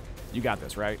this. You got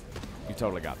this, right? You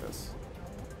totally got this.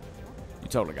 You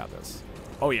totally got this.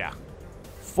 Oh, yeah.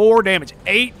 4 damage.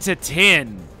 8 to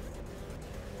 10.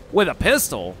 With a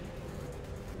pistol?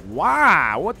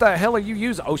 Wow. What the hell are you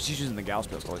using? Oh, she's using the Gauss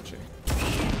pistol, isn't she?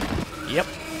 Yep.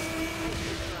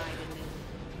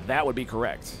 That would be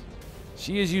correct.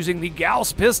 She is using the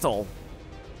Gauss pistol.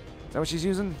 Is that what she's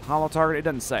using? Hollow target? It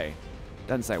doesn't say.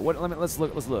 Doesn't say. What? Let's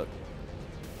look. Let's look.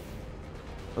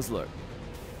 Let's look.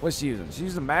 What's she using? She's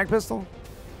using a mag pistol?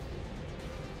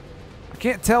 I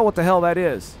can't tell what the hell that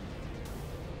is.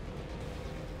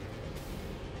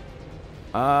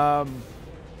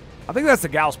 I think that's the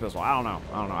Gauss pistol. I don't know.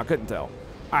 I couldn't tell. All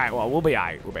right. Well, we'll be all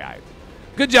right. We'll be all right.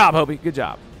 Good job, Hopi. Good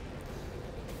job.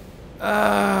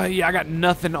 Yeah, I got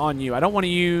nothing on you. I don't want to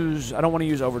use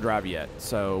overdrive yet.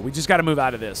 So we just got to move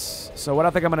out of this. So what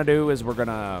I think I'm going to do is we're going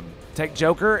to take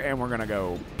Joker and we're going to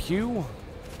go pew.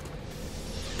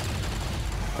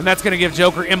 And that's going to give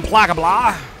Joker implacable,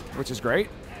 which is great.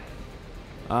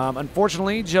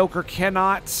 Unfortunately, Joker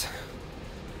cannot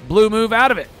blue move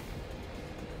out of it.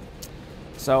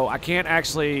 So I can't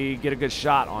actually get a good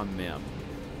shot on them.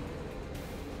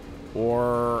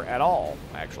 Or at all,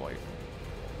 actually.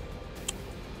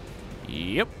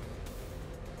 Yep.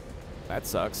 That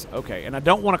sucks. Okay, and I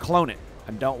don't want to clone it.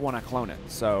 I don't want to clone it.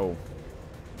 So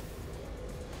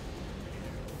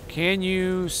can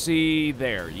you see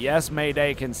there? Yes,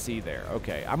 Mayday can see there.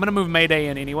 Okay, I'm going to move Mayday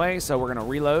in anyway, so we're going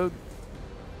to reload.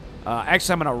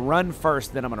 Actually, I'm going to run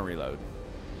first, then I'm going to reload.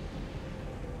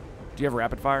 Do you have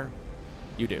rapid fire?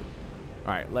 You do.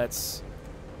 All right, let's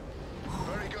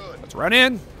run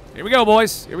in. Here we go,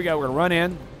 boys. Here we go. We're going to run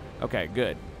in. Okay,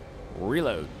 good.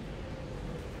 Reload.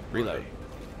 Reload.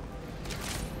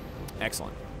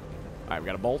 Excellent. All right, we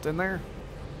got a bolt in there.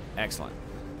 Excellent.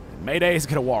 Mayday is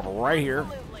going to walk right here.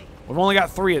 We've only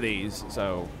got 3 of these,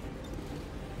 so.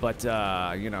 But,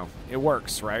 you know, it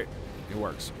works, right? It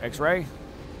works. X-ray.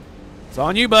 It's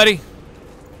on you, buddy.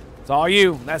 It's all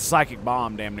you. That psychic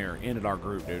bomb damn near ended our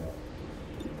group, dude.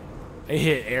 It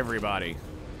hit everybody.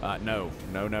 No.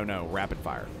 Rapid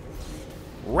fire.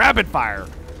 Rapid fire.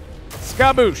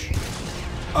 Skaboosh.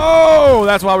 Oh,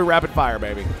 that's why we rapid fire,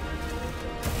 baby.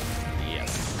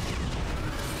 Yes.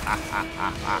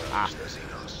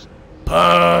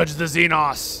 Purge the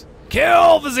Xenos.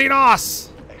 Kill the Xenos.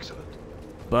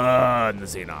 Excellent. Burn the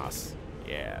Xenos.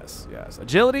 Yes, yes.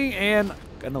 Agility and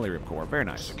an Elerium core. Very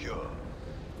nice. Secure.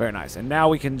 Very nice. And now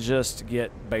we can just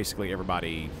get basically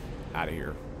everybody out of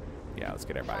here. Yeah, let's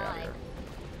get everybody out of here.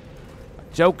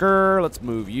 Joker, let's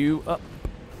move you up.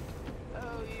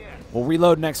 We'll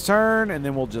reload next turn, and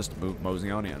then we'll just move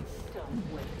mosey on in. And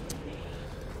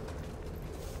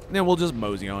then we'll just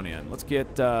mosey on in. Let's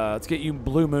get you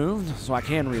blue moved so I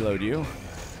can reload you.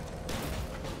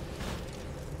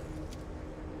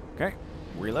 Okay,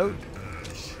 reload.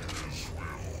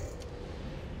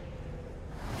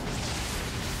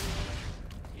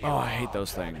 Oh, I hate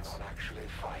those things. You're actually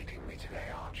fighting me today,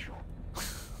 aren't you?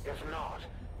 If not,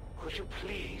 would you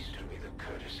please do me the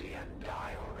courtesy and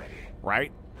die already?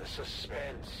 Right? The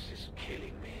suspense is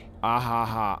killing me. Ah ha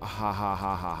ha ha ha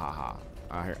ha ha ha ha.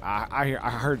 I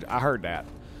heard that.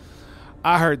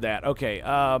 I heard that. Okay.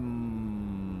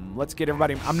 Let's get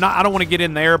everybody. I don't want to get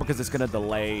in there because it's gonna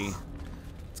delay.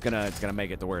 It's gonna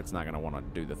make it to where it's not gonna want to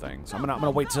do the thing. So I'm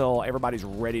gonna wait till everybody's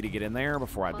ready to get in there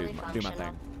before I do my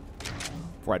thing.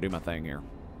 Before I do my thing here.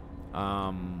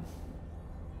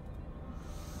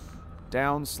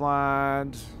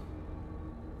 Downslide.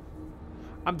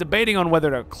 I'm debating on whether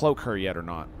to cloak her yet or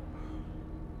not.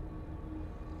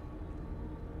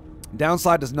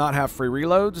 Downslide does not have free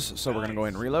reloads, so we're going to go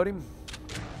ahead and reload him.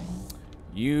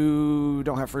 You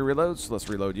don't have free reloads, so let's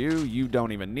reload you. You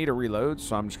don't even need a reload,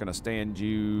 so I'm just going to stand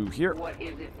you here. What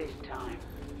is it this time?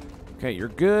 Okay, you're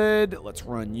good. Let's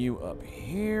run you up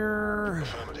here.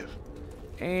 Affirmative.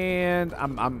 And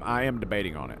I am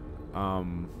debating on it.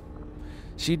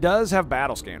 She does have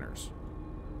battle scanners,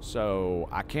 so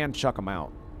I can chuck them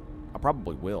out. I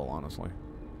probably will, honestly.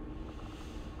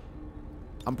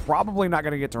 I'm probably not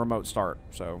going to get to remote start,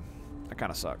 so that kind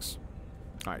of sucks.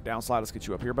 All right, downslide. Let's get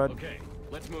you up here, bud. Okay,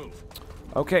 let's move.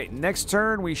 Okay, next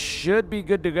turn we should be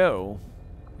good to go.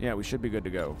 Yeah, we should be good to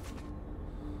go.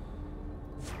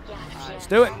 Let's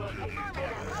do it.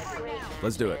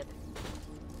 Let's do it.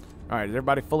 All right, is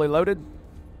everybody fully loaded?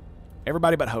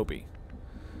 Everybody but Hopi.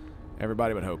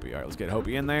 Everybody but Hopi. All right, let's get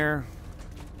Hopi in there.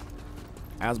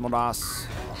 Asmodeus.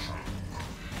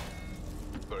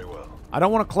 Very well. I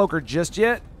don't want to cloak her just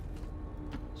yet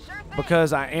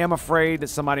because I am afraid that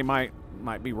somebody might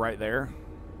be right there.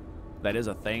 That is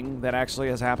a thing that actually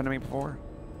has happened to me before.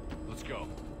 Let's go.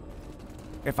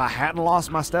 If I hadn't lost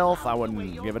my stealth, I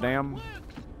wouldn't give a damn.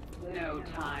 No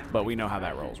time. But we know how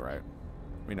that rolls, right?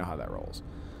 We know how that rolls.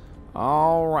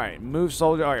 All right, move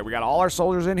soldier. All right, we got all our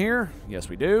soldiers in here. Yes,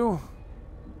 we do.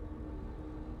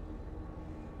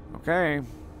 Okay.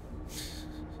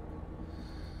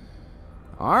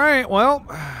 All right, well,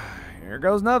 here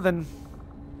goes nothing.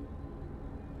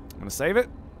 I'm gonna save it.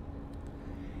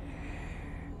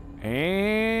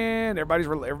 And everybody's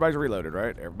reloaded,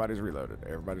 right? Everybody's reloaded.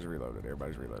 Everybody's reloaded.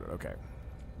 Everybody's reloaded. Okay.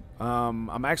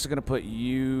 I'm actually gonna put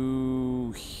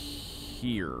you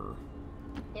here.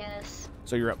 Yes.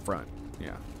 So you're up front.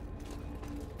 Yeah.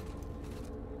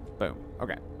 Boom.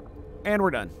 Okay. And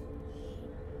we're done.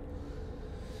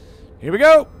 Here we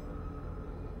go.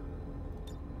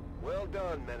 Well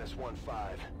done, Menace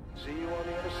 1-5. See you on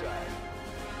the other side.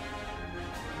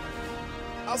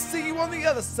 I'll see you on the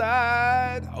other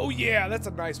side. Oh, yeah. That's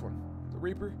a nice one. The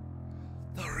Reaper.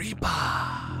 The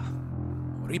Reaper.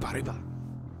 Reaper.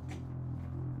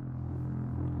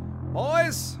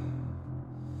 Boys.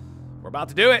 We're about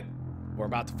to do it. We're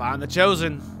about to find the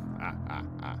Chosen.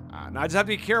 Now, I just have to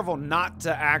be careful not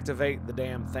to activate the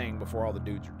damn thing before all the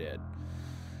dudes are dead.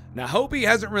 Now, Hopi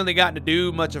hasn't really gotten to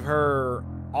do much of her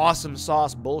awesome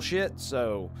sauce bullshit,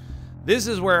 so this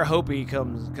is where Hopi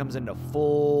comes into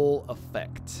full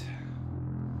effect.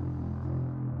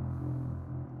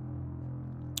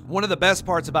 One of the best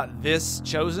parts about this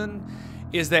Chosen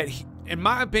is that, in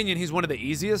my opinion, he's one of the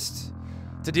easiest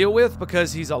to deal with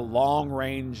because he's a long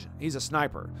range, he's a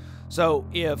sniper. So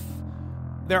if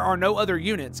there are no other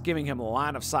units giving him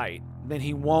line of sight, then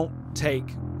he won't take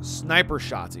sniper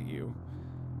shots at you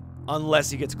unless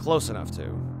he gets close enough to,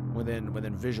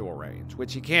 within visual range,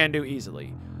 which he can do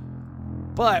easily.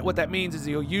 But what that means is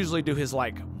he'll usually do his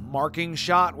like marking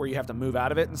shot where you have to move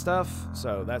out of it and stuff.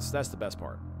 So that's the best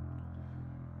part.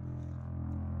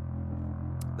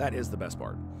 That is the best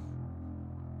part.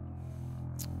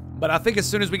 But I think as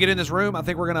soon as we get in this room, I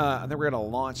think we're gonna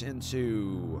launch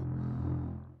into.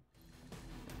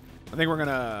 I think we're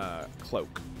gonna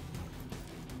cloak.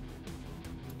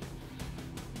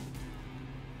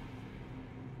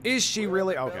 Is she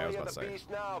really? Okay, I was about to say. Beast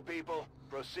now, people.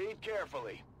 Proceed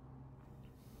carefully.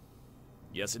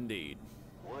 Yes, indeed.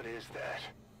 What is that?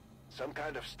 Some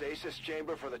kind of stasis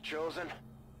chamber for the Chosen?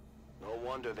 No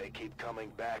wonder they keep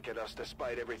coming back at us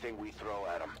despite everything we throw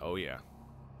at them. Oh yeah.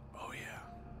 Oh yeah.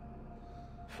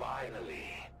 Finally,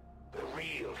 the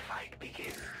real fight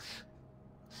begins.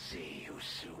 See you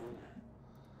soon.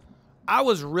 I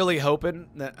was really hoping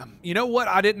that, you know what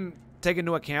I didn't take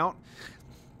into account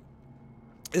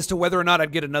as to whether or not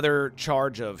I'd get another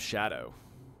charge of Shadow.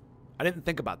 I didn't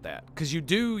think about that because you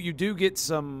do get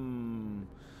some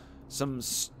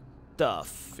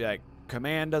stuff like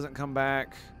command doesn't come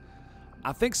back.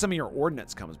 I think some of your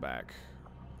ordnance comes back.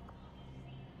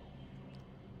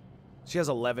 She has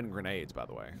 11 grenades, by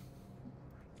the way.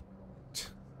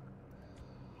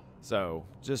 So,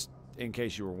 just in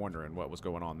case you were wondering what was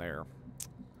going on there.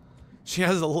 She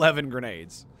has 11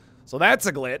 grenades. So that's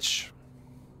a glitch.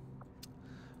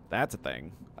 That's a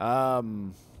thing.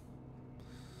 Damn.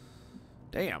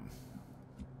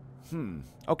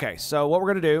 Okay, so what we're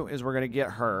going to do is we're going to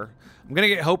get her. I'm going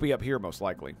to get Hopi up here most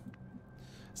likely.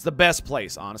 It's the best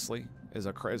place, honestly, is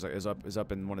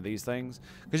up in one of these things.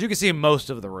 Because you can see most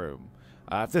of the room.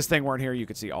 If this thing weren't here, you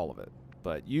could see all of it.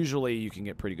 But usually you can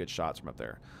get pretty good shots from up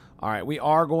there. All right, we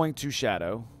are going to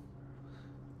Shadow.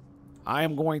 I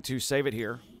am going to save it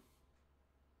here.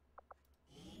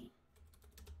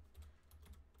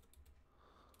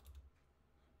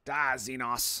 Die,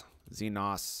 Xenos.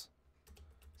 Xenos.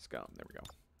 Scum. There we go.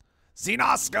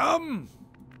 Xenos scum!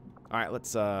 Alright,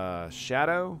 let's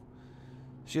Shadow.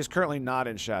 She is currently not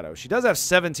in Shadow. She does have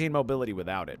 17 mobility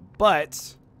without it,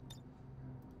 but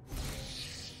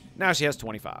now she has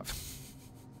 25.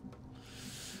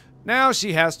 Now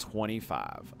she has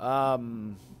 25.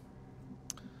 I'm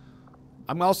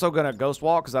also going to Ghost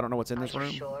Walk because I don't know what's in this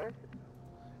room. Sure?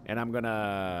 And I'm going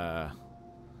to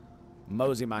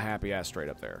mosey my happy ass straight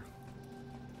up there.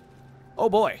 Oh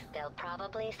boy. They'll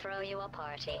probably throw you a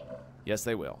party. Yes,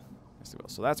 they will. Yes, they will.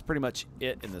 So that's pretty much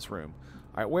it in this room.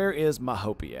 All right, where is my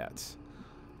Hopi at?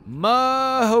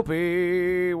 My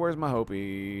Hopi. Where's my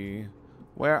Hopi?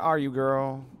 Where are you,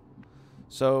 girl?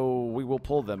 So we will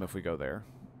pull them if we go there.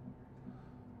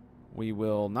 We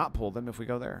will not pull them if we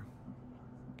go there.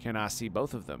 Can I see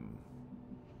both of them?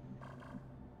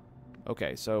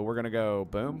 Okay, so we're going to go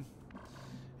boom.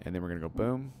 And then we're going to go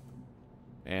boom.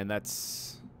 And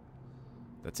that's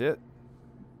it.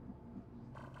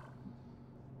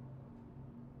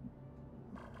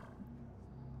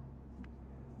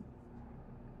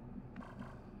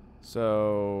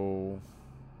 So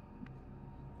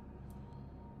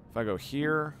if I go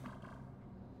here,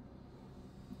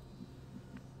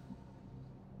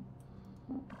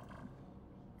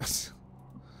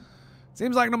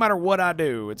 seems like no matter what I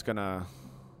do, it's gonna.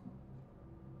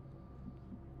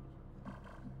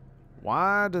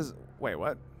 Why does... Wait,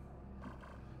 what?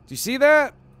 Do you see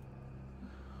that?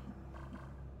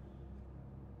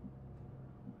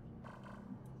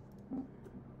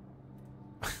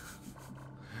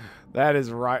 That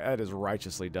is right. That is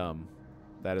righteously dumb.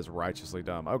 That is righteously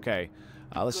dumb. Okay.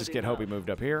 Let's just get Hopi moved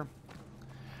up here.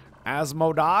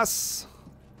 Asmodas.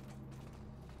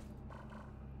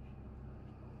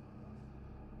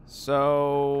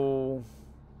 So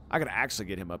I could actually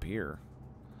get him up here.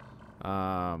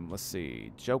 Let's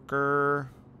see. Joker.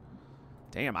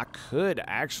 Damn, I could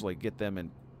actually get them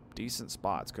in decent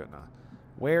spots, couldn't I?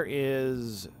 Where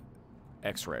is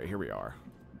X-Ray? Here we are.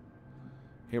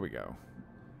 Here we go.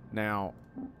 Now,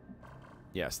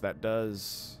 yes, that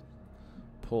does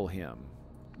pull him.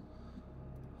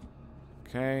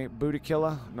 Okay, Booty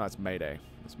Killer. No, it's Mayday.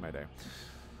 It's Mayday.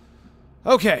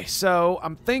 Okay, so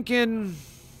I'm thinking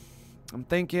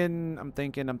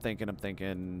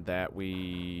that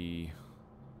we...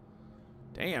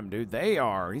 Damn, dude, they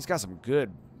are... He's got some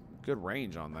good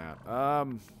range on that. I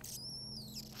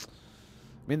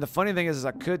mean, the funny thing is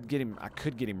I could get him...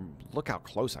 Look how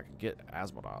close I can get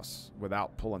Asmodas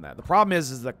without pulling that. The problem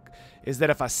is that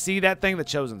if I see that thing, the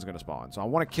Chosen's going to spawn. So I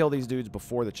want to kill these dudes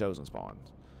before the Chosen spawns.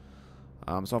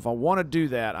 So if I want to do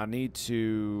that, I need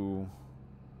to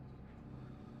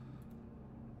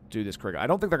do this correctly. I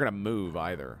don't think they're going to move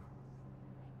either.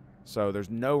 So there's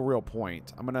no real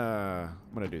point. I'm gonna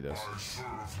do this.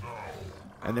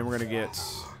 And then we're gonna get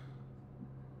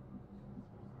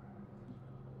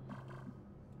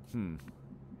kind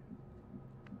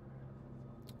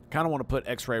of want to put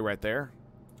X-Ray right there.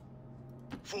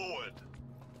 Forward.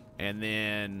 And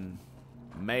then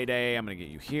Mayday, I'm gonna get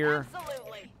you here.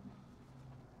 Absolutely.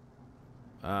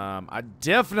 I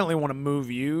definitely want to move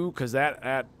you because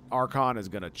that Archon is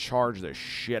gonna charge the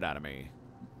shit out of me.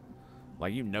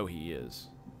 Like, you know he is.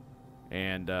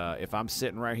 And if I'm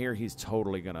sitting right here, he's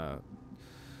totally going to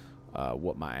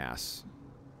whoop my ass.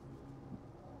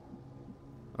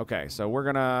 Okay, so we're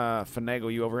going to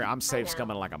finagle you over here. I'm safe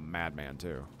scumming like a madman,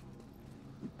 too.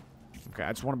 Okay,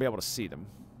 I just want to be able to see them.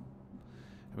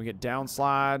 And we get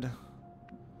downslide.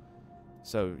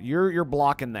 So you're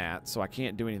blocking that, so I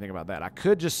can't do anything about that. I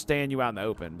could just stand you out in the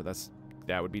open, but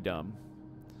that would be dumb.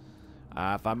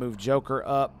 If I move Joker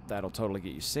up, that'll totally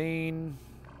get you seen.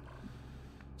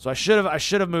 So I should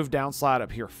have moved downslide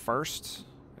up here first,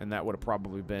 and that would have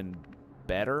probably been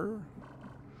better.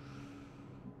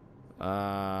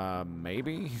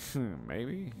 Maybe,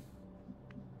 maybe.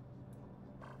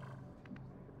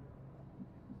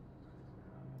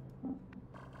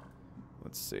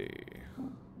 Let's see.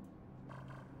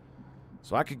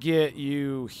 So I could get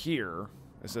you here.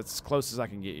 It's as close as I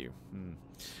can get you.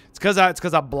 It's because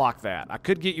I blocked that. I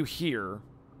could get you here,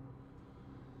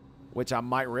 which I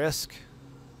might risk,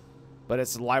 But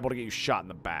it's liable to get you shot in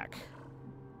the back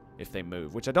if they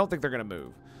move, which I don't think they're gonna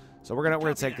move. So we're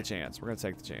gonna take the chance. We're gonna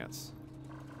take the chance.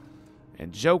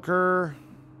 And Joker.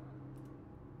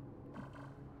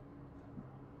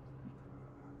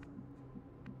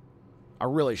 I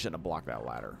really shouldn't have blocked that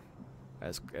ladder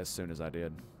as soon as I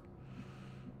did.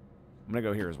 I'm gonna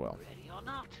go here as well. Ready or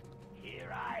not,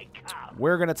 here I come.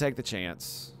 We're gonna take the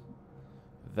chance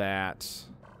that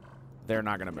they're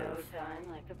not gonna No move. time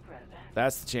like the present.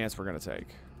 That's the chance we're gonna take.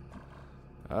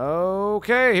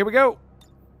 Okay, here we go.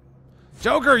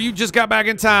 Joker, you just got back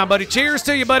in time, buddy. Cheers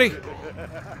to you, buddy.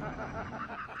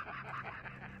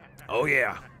 Oh,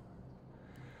 yeah.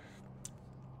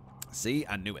 See,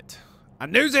 I knew it. I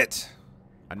knews it.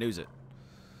 I knews it.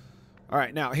 All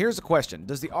right, now, here's a question.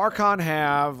 Does the Archon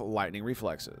have lightning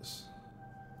reflexes?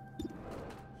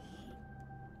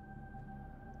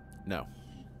 No.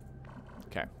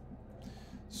 Okay.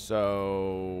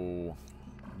 So,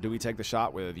 do we take the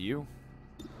shot with you?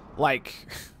 Like,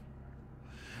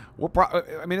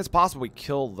 I mean, it's possible we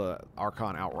kill the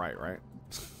Archon outright, right?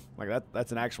 Like,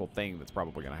 that's an actual thing that's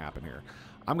probably going to happen here.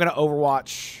 I'm going to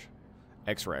Overwatch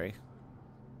X-Ray.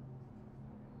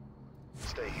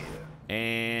 Stay here.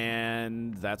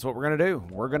 And that's what we're going to do.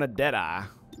 We're going to Deadeye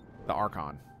the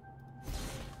Archon.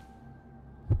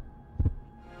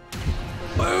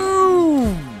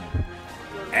 Boom!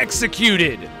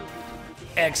 Executed.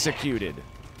 Executed.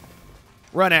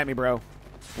 Run at me, bro.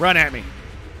 Run at me.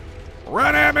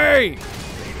 Run at me!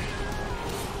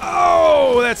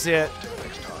 Oh, that's it.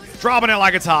 Dropping it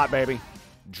like it's hot, baby.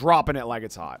 Dropping it like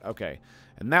it's hot. Okay.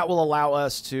 And that will allow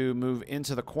us to move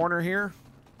into the corner here.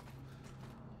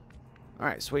 All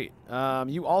right, sweet.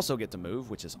 You also get to move,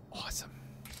 which is awesome.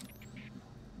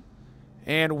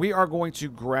 And we are going to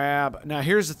grab. Now,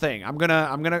 here's the thing. I'm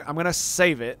gonna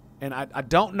save it, and I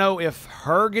don't know if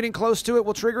her getting close to it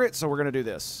will trigger it. So we're gonna do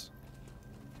this.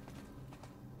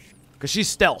 Because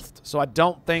she's stealthed, so I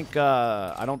don't think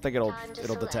it'll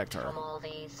detect her.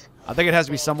 I think it has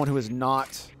to be someone who is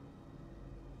not.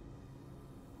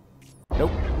 Nope.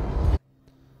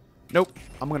 Nope.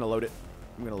 I'm gonna load it.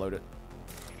 I'm gonna load it.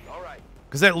 All right.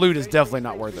 Because that loot is definitely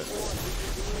not worth it.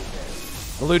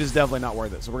 The loot is definitely not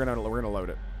worth it, so we're gonna load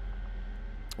it.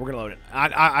 We're gonna load it.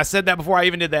 I said that before I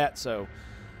even did that, so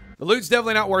the loot's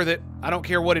definitely not worth it. I don't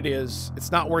care what it is.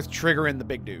 It's not worth triggering the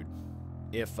big dude,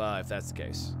 if that's the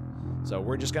case. So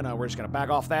we're just gonna back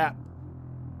off that,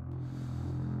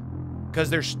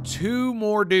 because there's 2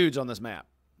 more dudes on this map.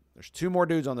 There's 2 more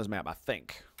dudes on this map, I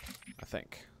think.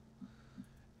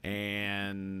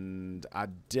 And I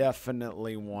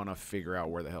definitely want to figure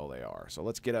out where the hell they are. So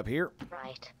let's get up here.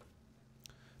 Right.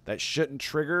 That shouldn't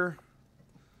trigger.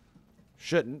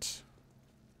 Shouldn't.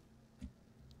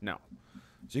 No.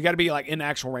 So you got to be like in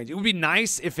actual range. It would be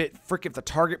nice if if the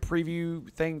target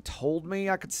preview thing told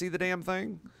me I could see the damn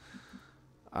thing.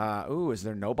 Ooh, is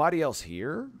there nobody else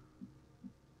here?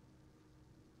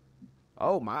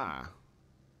 Oh, my.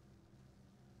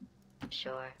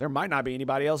 Sure. There might not be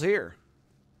anybody else here.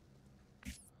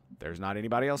 There's not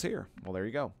anybody else here. Well, there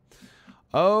you go.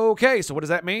 Okay, so what does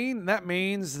that mean? That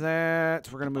means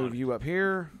that we're going to move you up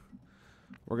here.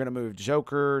 We're going to move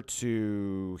Joker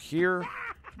to here.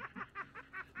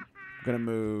 We're going to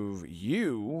move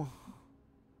you.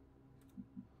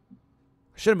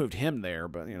 Should have moved him there,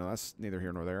 but, you know, that's neither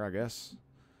here nor there, I guess.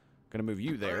 Going to move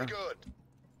you there. Very good.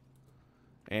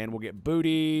 And we'll get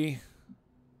Booty.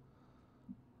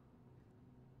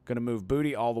 Going to move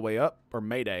Booty all the way up. Or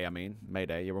Mayday, I mean.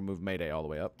 Mayday. Yeah, we'll move Mayday all the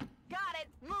way up. Got it.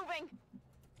 Moving.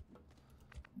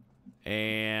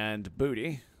 And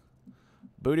Booty.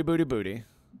 Booty, Booty, Booty.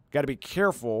 Got to be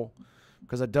careful,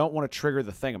 because I don't want to trigger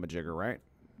the thingamajigger, right?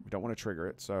 We don't want to trigger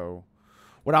it, so...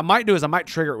 What I might do is I might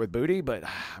trigger it with Booty, but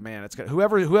man, it's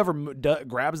whoever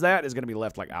grabs that is going to be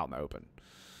left like out in the open.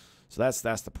 So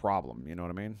that's the problem. You know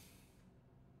what I mean?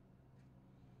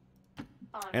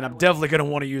 And I'm definitely going to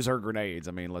want to use her grenades.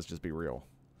 I mean, let's just be real.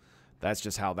 That's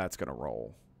just how that's going to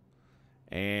roll.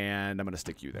 And I'm going to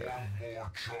stick you there.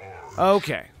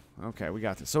 Okay. Okay, we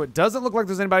got this. So it doesn't look like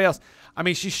there's anybody else. I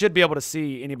mean, she should be able to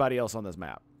see anybody else on this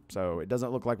map. So it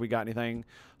doesn't look like we got anything.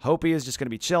 Hopi is just going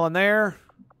to be chilling there.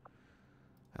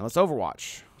 And let's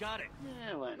Overwatch. Got it.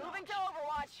 Yeah, why not? Moving to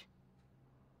Overwatch.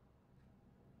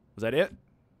 Was that it?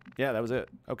 Yeah, that was it.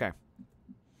 Okay.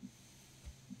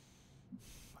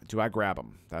 Do I grab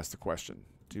him? That's the question.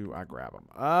 Do I grab him?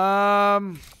 I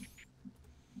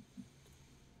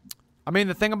mean,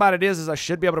 the thing about it is I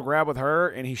should be able to grab with her,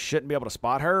 and he shouldn't be able to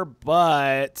spot her,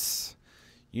 but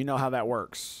you know how that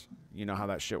works. You know how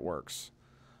that shit works.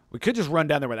 We could just run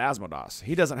down there with Asmodeus.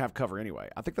 He doesn't have cover anyway.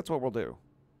 I think that's what we'll do.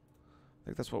 I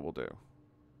think that's what we'll do.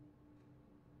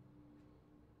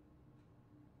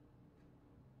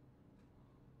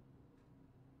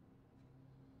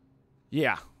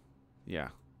 Yeah. Yeah.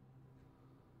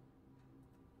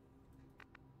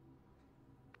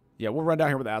 Yeah, we'll run down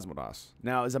here with Asmodeus.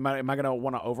 Now, am I going to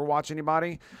want to Overwatch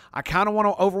anybody? I kind of want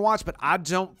to Overwatch, but I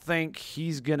don't think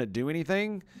he's going to do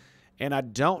anything. And I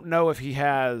don't know if he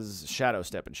has Shadow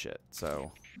Step and shit.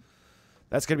 So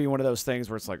that's going to be one of those things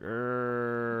where it's like,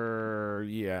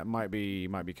 yeah, it might be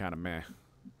kind of meh.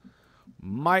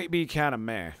 Might be kind of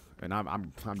meh. And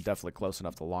I'm definitely close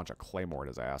enough to launch a Claymore at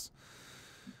his ass.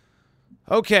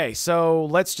 Okay, so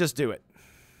let's just do it.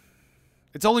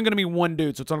 It's only going to be one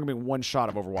dude, so it's only going to be one shot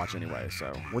of Overwatch anyway.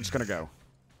 So we're just going to go.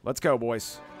 Let's go,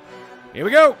 boys. Here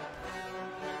we go.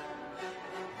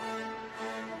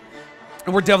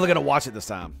 And we're definitely going to watch it this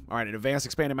time. All right, an advanced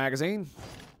expanded magazine.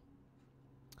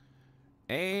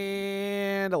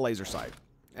 And a laser sight.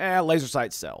 Laser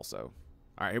sights sell, so.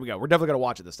 All right, here we go. We're definitely going to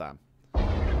watch it this time.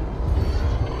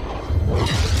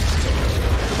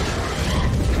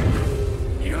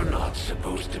 You're not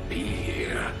supposed to be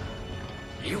here.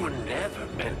 You were never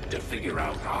meant to figure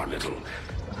out our little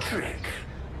trick.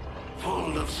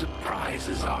 Full of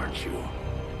surprises, aren't you?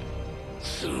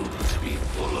 Soon to be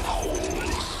full of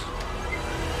holes.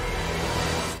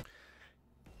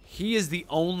 He is the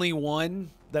only one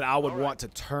that I would want to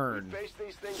turn.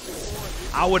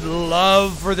 I would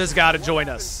love for this guy to join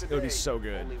us. It would be so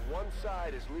good.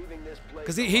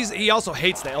 Because he also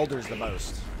hates the elders the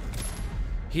most.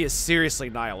 He is seriously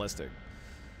nihilistic.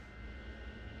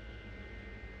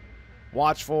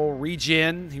 Watchful,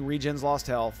 regen. He regens lost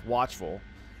health. Watchful.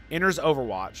 Enters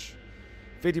Overwatch.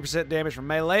 50% damage from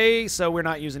melee, so we're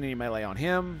not using any melee on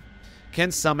him.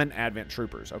 Can summon Advent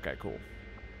Troopers. Okay, cool.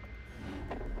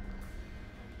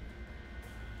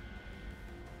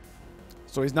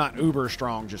 So he's not uber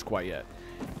strong just quite yet.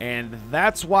 And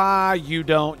that's why you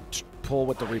don't pull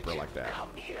with the Reaper like that.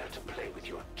 Come here to play with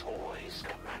your toys,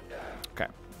 Commander. Okay.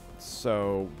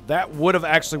 So that would have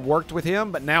actually worked with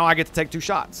him, but now I get to take 2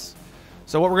 shots.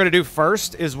 So what we're going to do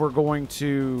first is we're going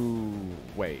to...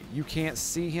 Wait, you can't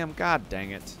see him? God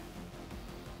dang it.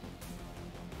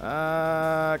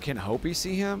 Can Hopi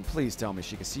see him? Please tell me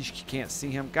she can see. She can't see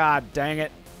him. God dang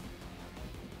it.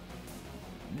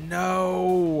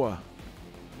 No.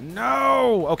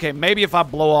 No. Okay, maybe if I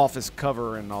blow off his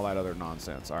cover and all that other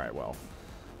nonsense. All right, well.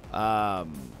 Let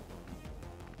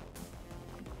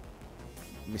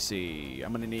me see.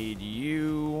 I'm going to need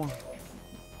you.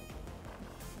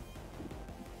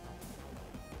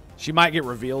 She might get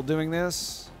revealed doing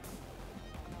this,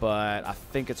 but I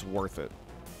think it's worth it.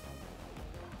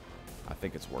 I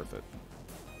think it's worth it.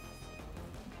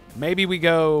 Maybe we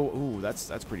go... Ooh, that's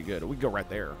pretty good. We go right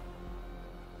there.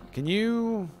 Can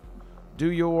you do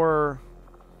your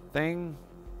thing?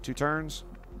 2 turns?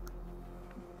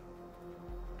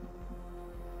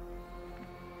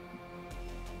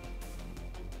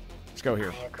 Let's go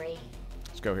here. I agree.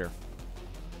 Let's go here.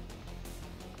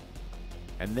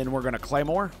 And then we're going to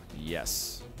Claymore?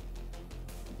 Yes.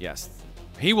 Yes.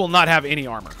 He will not have any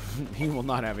armor. He will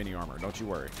not have any armor. Don't you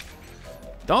worry.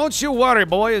 Don't you worry,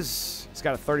 boys. He's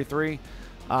got a 33.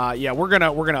 Yeah, we're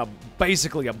gonna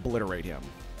basically obliterate him.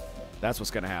 That's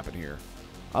what's gonna happen here.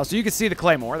 So you can see the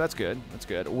Claymore. That's good. That's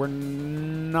good. We're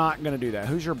not gonna do that.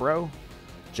 Who's your bro?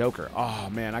 Joker. Oh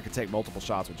man, I could take multiple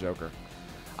shots with Joker.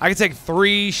 I could take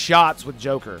 3 shots with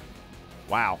Joker.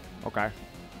 Wow. Okay.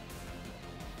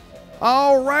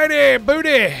 Alrighty,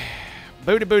 booty.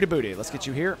 Booty, booty, booty. Let's get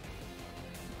you here.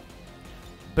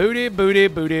 Booty, booty,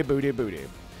 booty, booty, booty.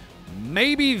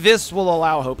 Maybe this will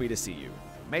allow Hopi to see you.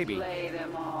 Maybe. Slay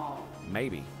them all.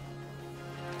 Maybe.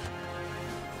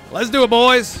 Let's do it,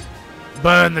 boys.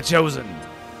 Burn the Chosen.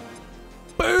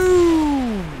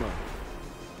 Boom!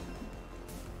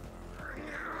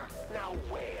 Now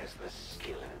where's the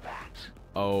skill in that?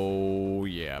 Oh,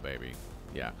 yeah, baby.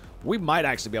 Yeah. We might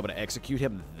actually be able to execute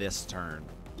him this turn.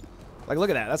 Like,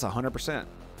 look at that. That's 100%.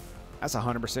 That's a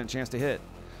 100% chance to hit.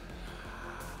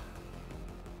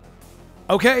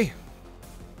 Okay.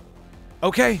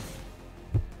 Okay.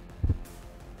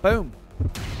 Boom.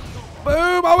 Boom.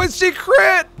 Oh, and she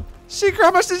crit. She crit.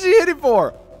 How much did she hit him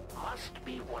for? Must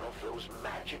be one of those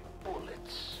magic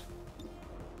bullets.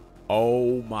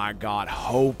 Oh, my God.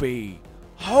 Hopi.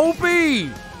 Hopi.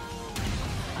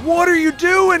 What are you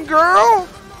doing, girl?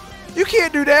 You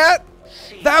can't do that.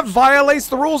 That violates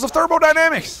the rules of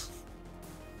thermodynamics.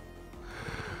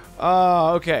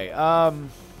 Okay.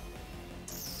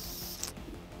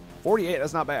 48,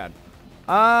 that's not bad.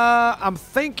 I'm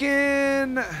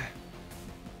thinking,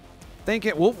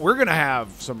 well, we're going to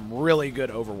have some really good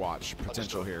Overwatch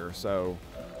potential here. So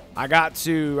I got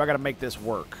to make this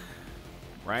work,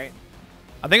 right?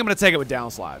 I think I'm going to take it with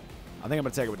downslide. I think I'm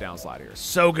going to take it with downslide here.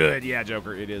 So good. Yeah,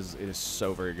 Joker. It is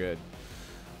so very good.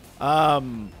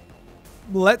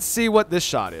 Let's see what this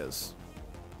shot is.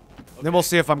 Okay. Then we'll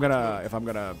see if I'm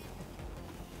gonna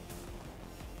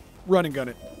run and gun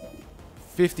it.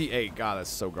 58. God, that's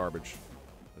so garbage.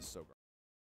 That's so garbage.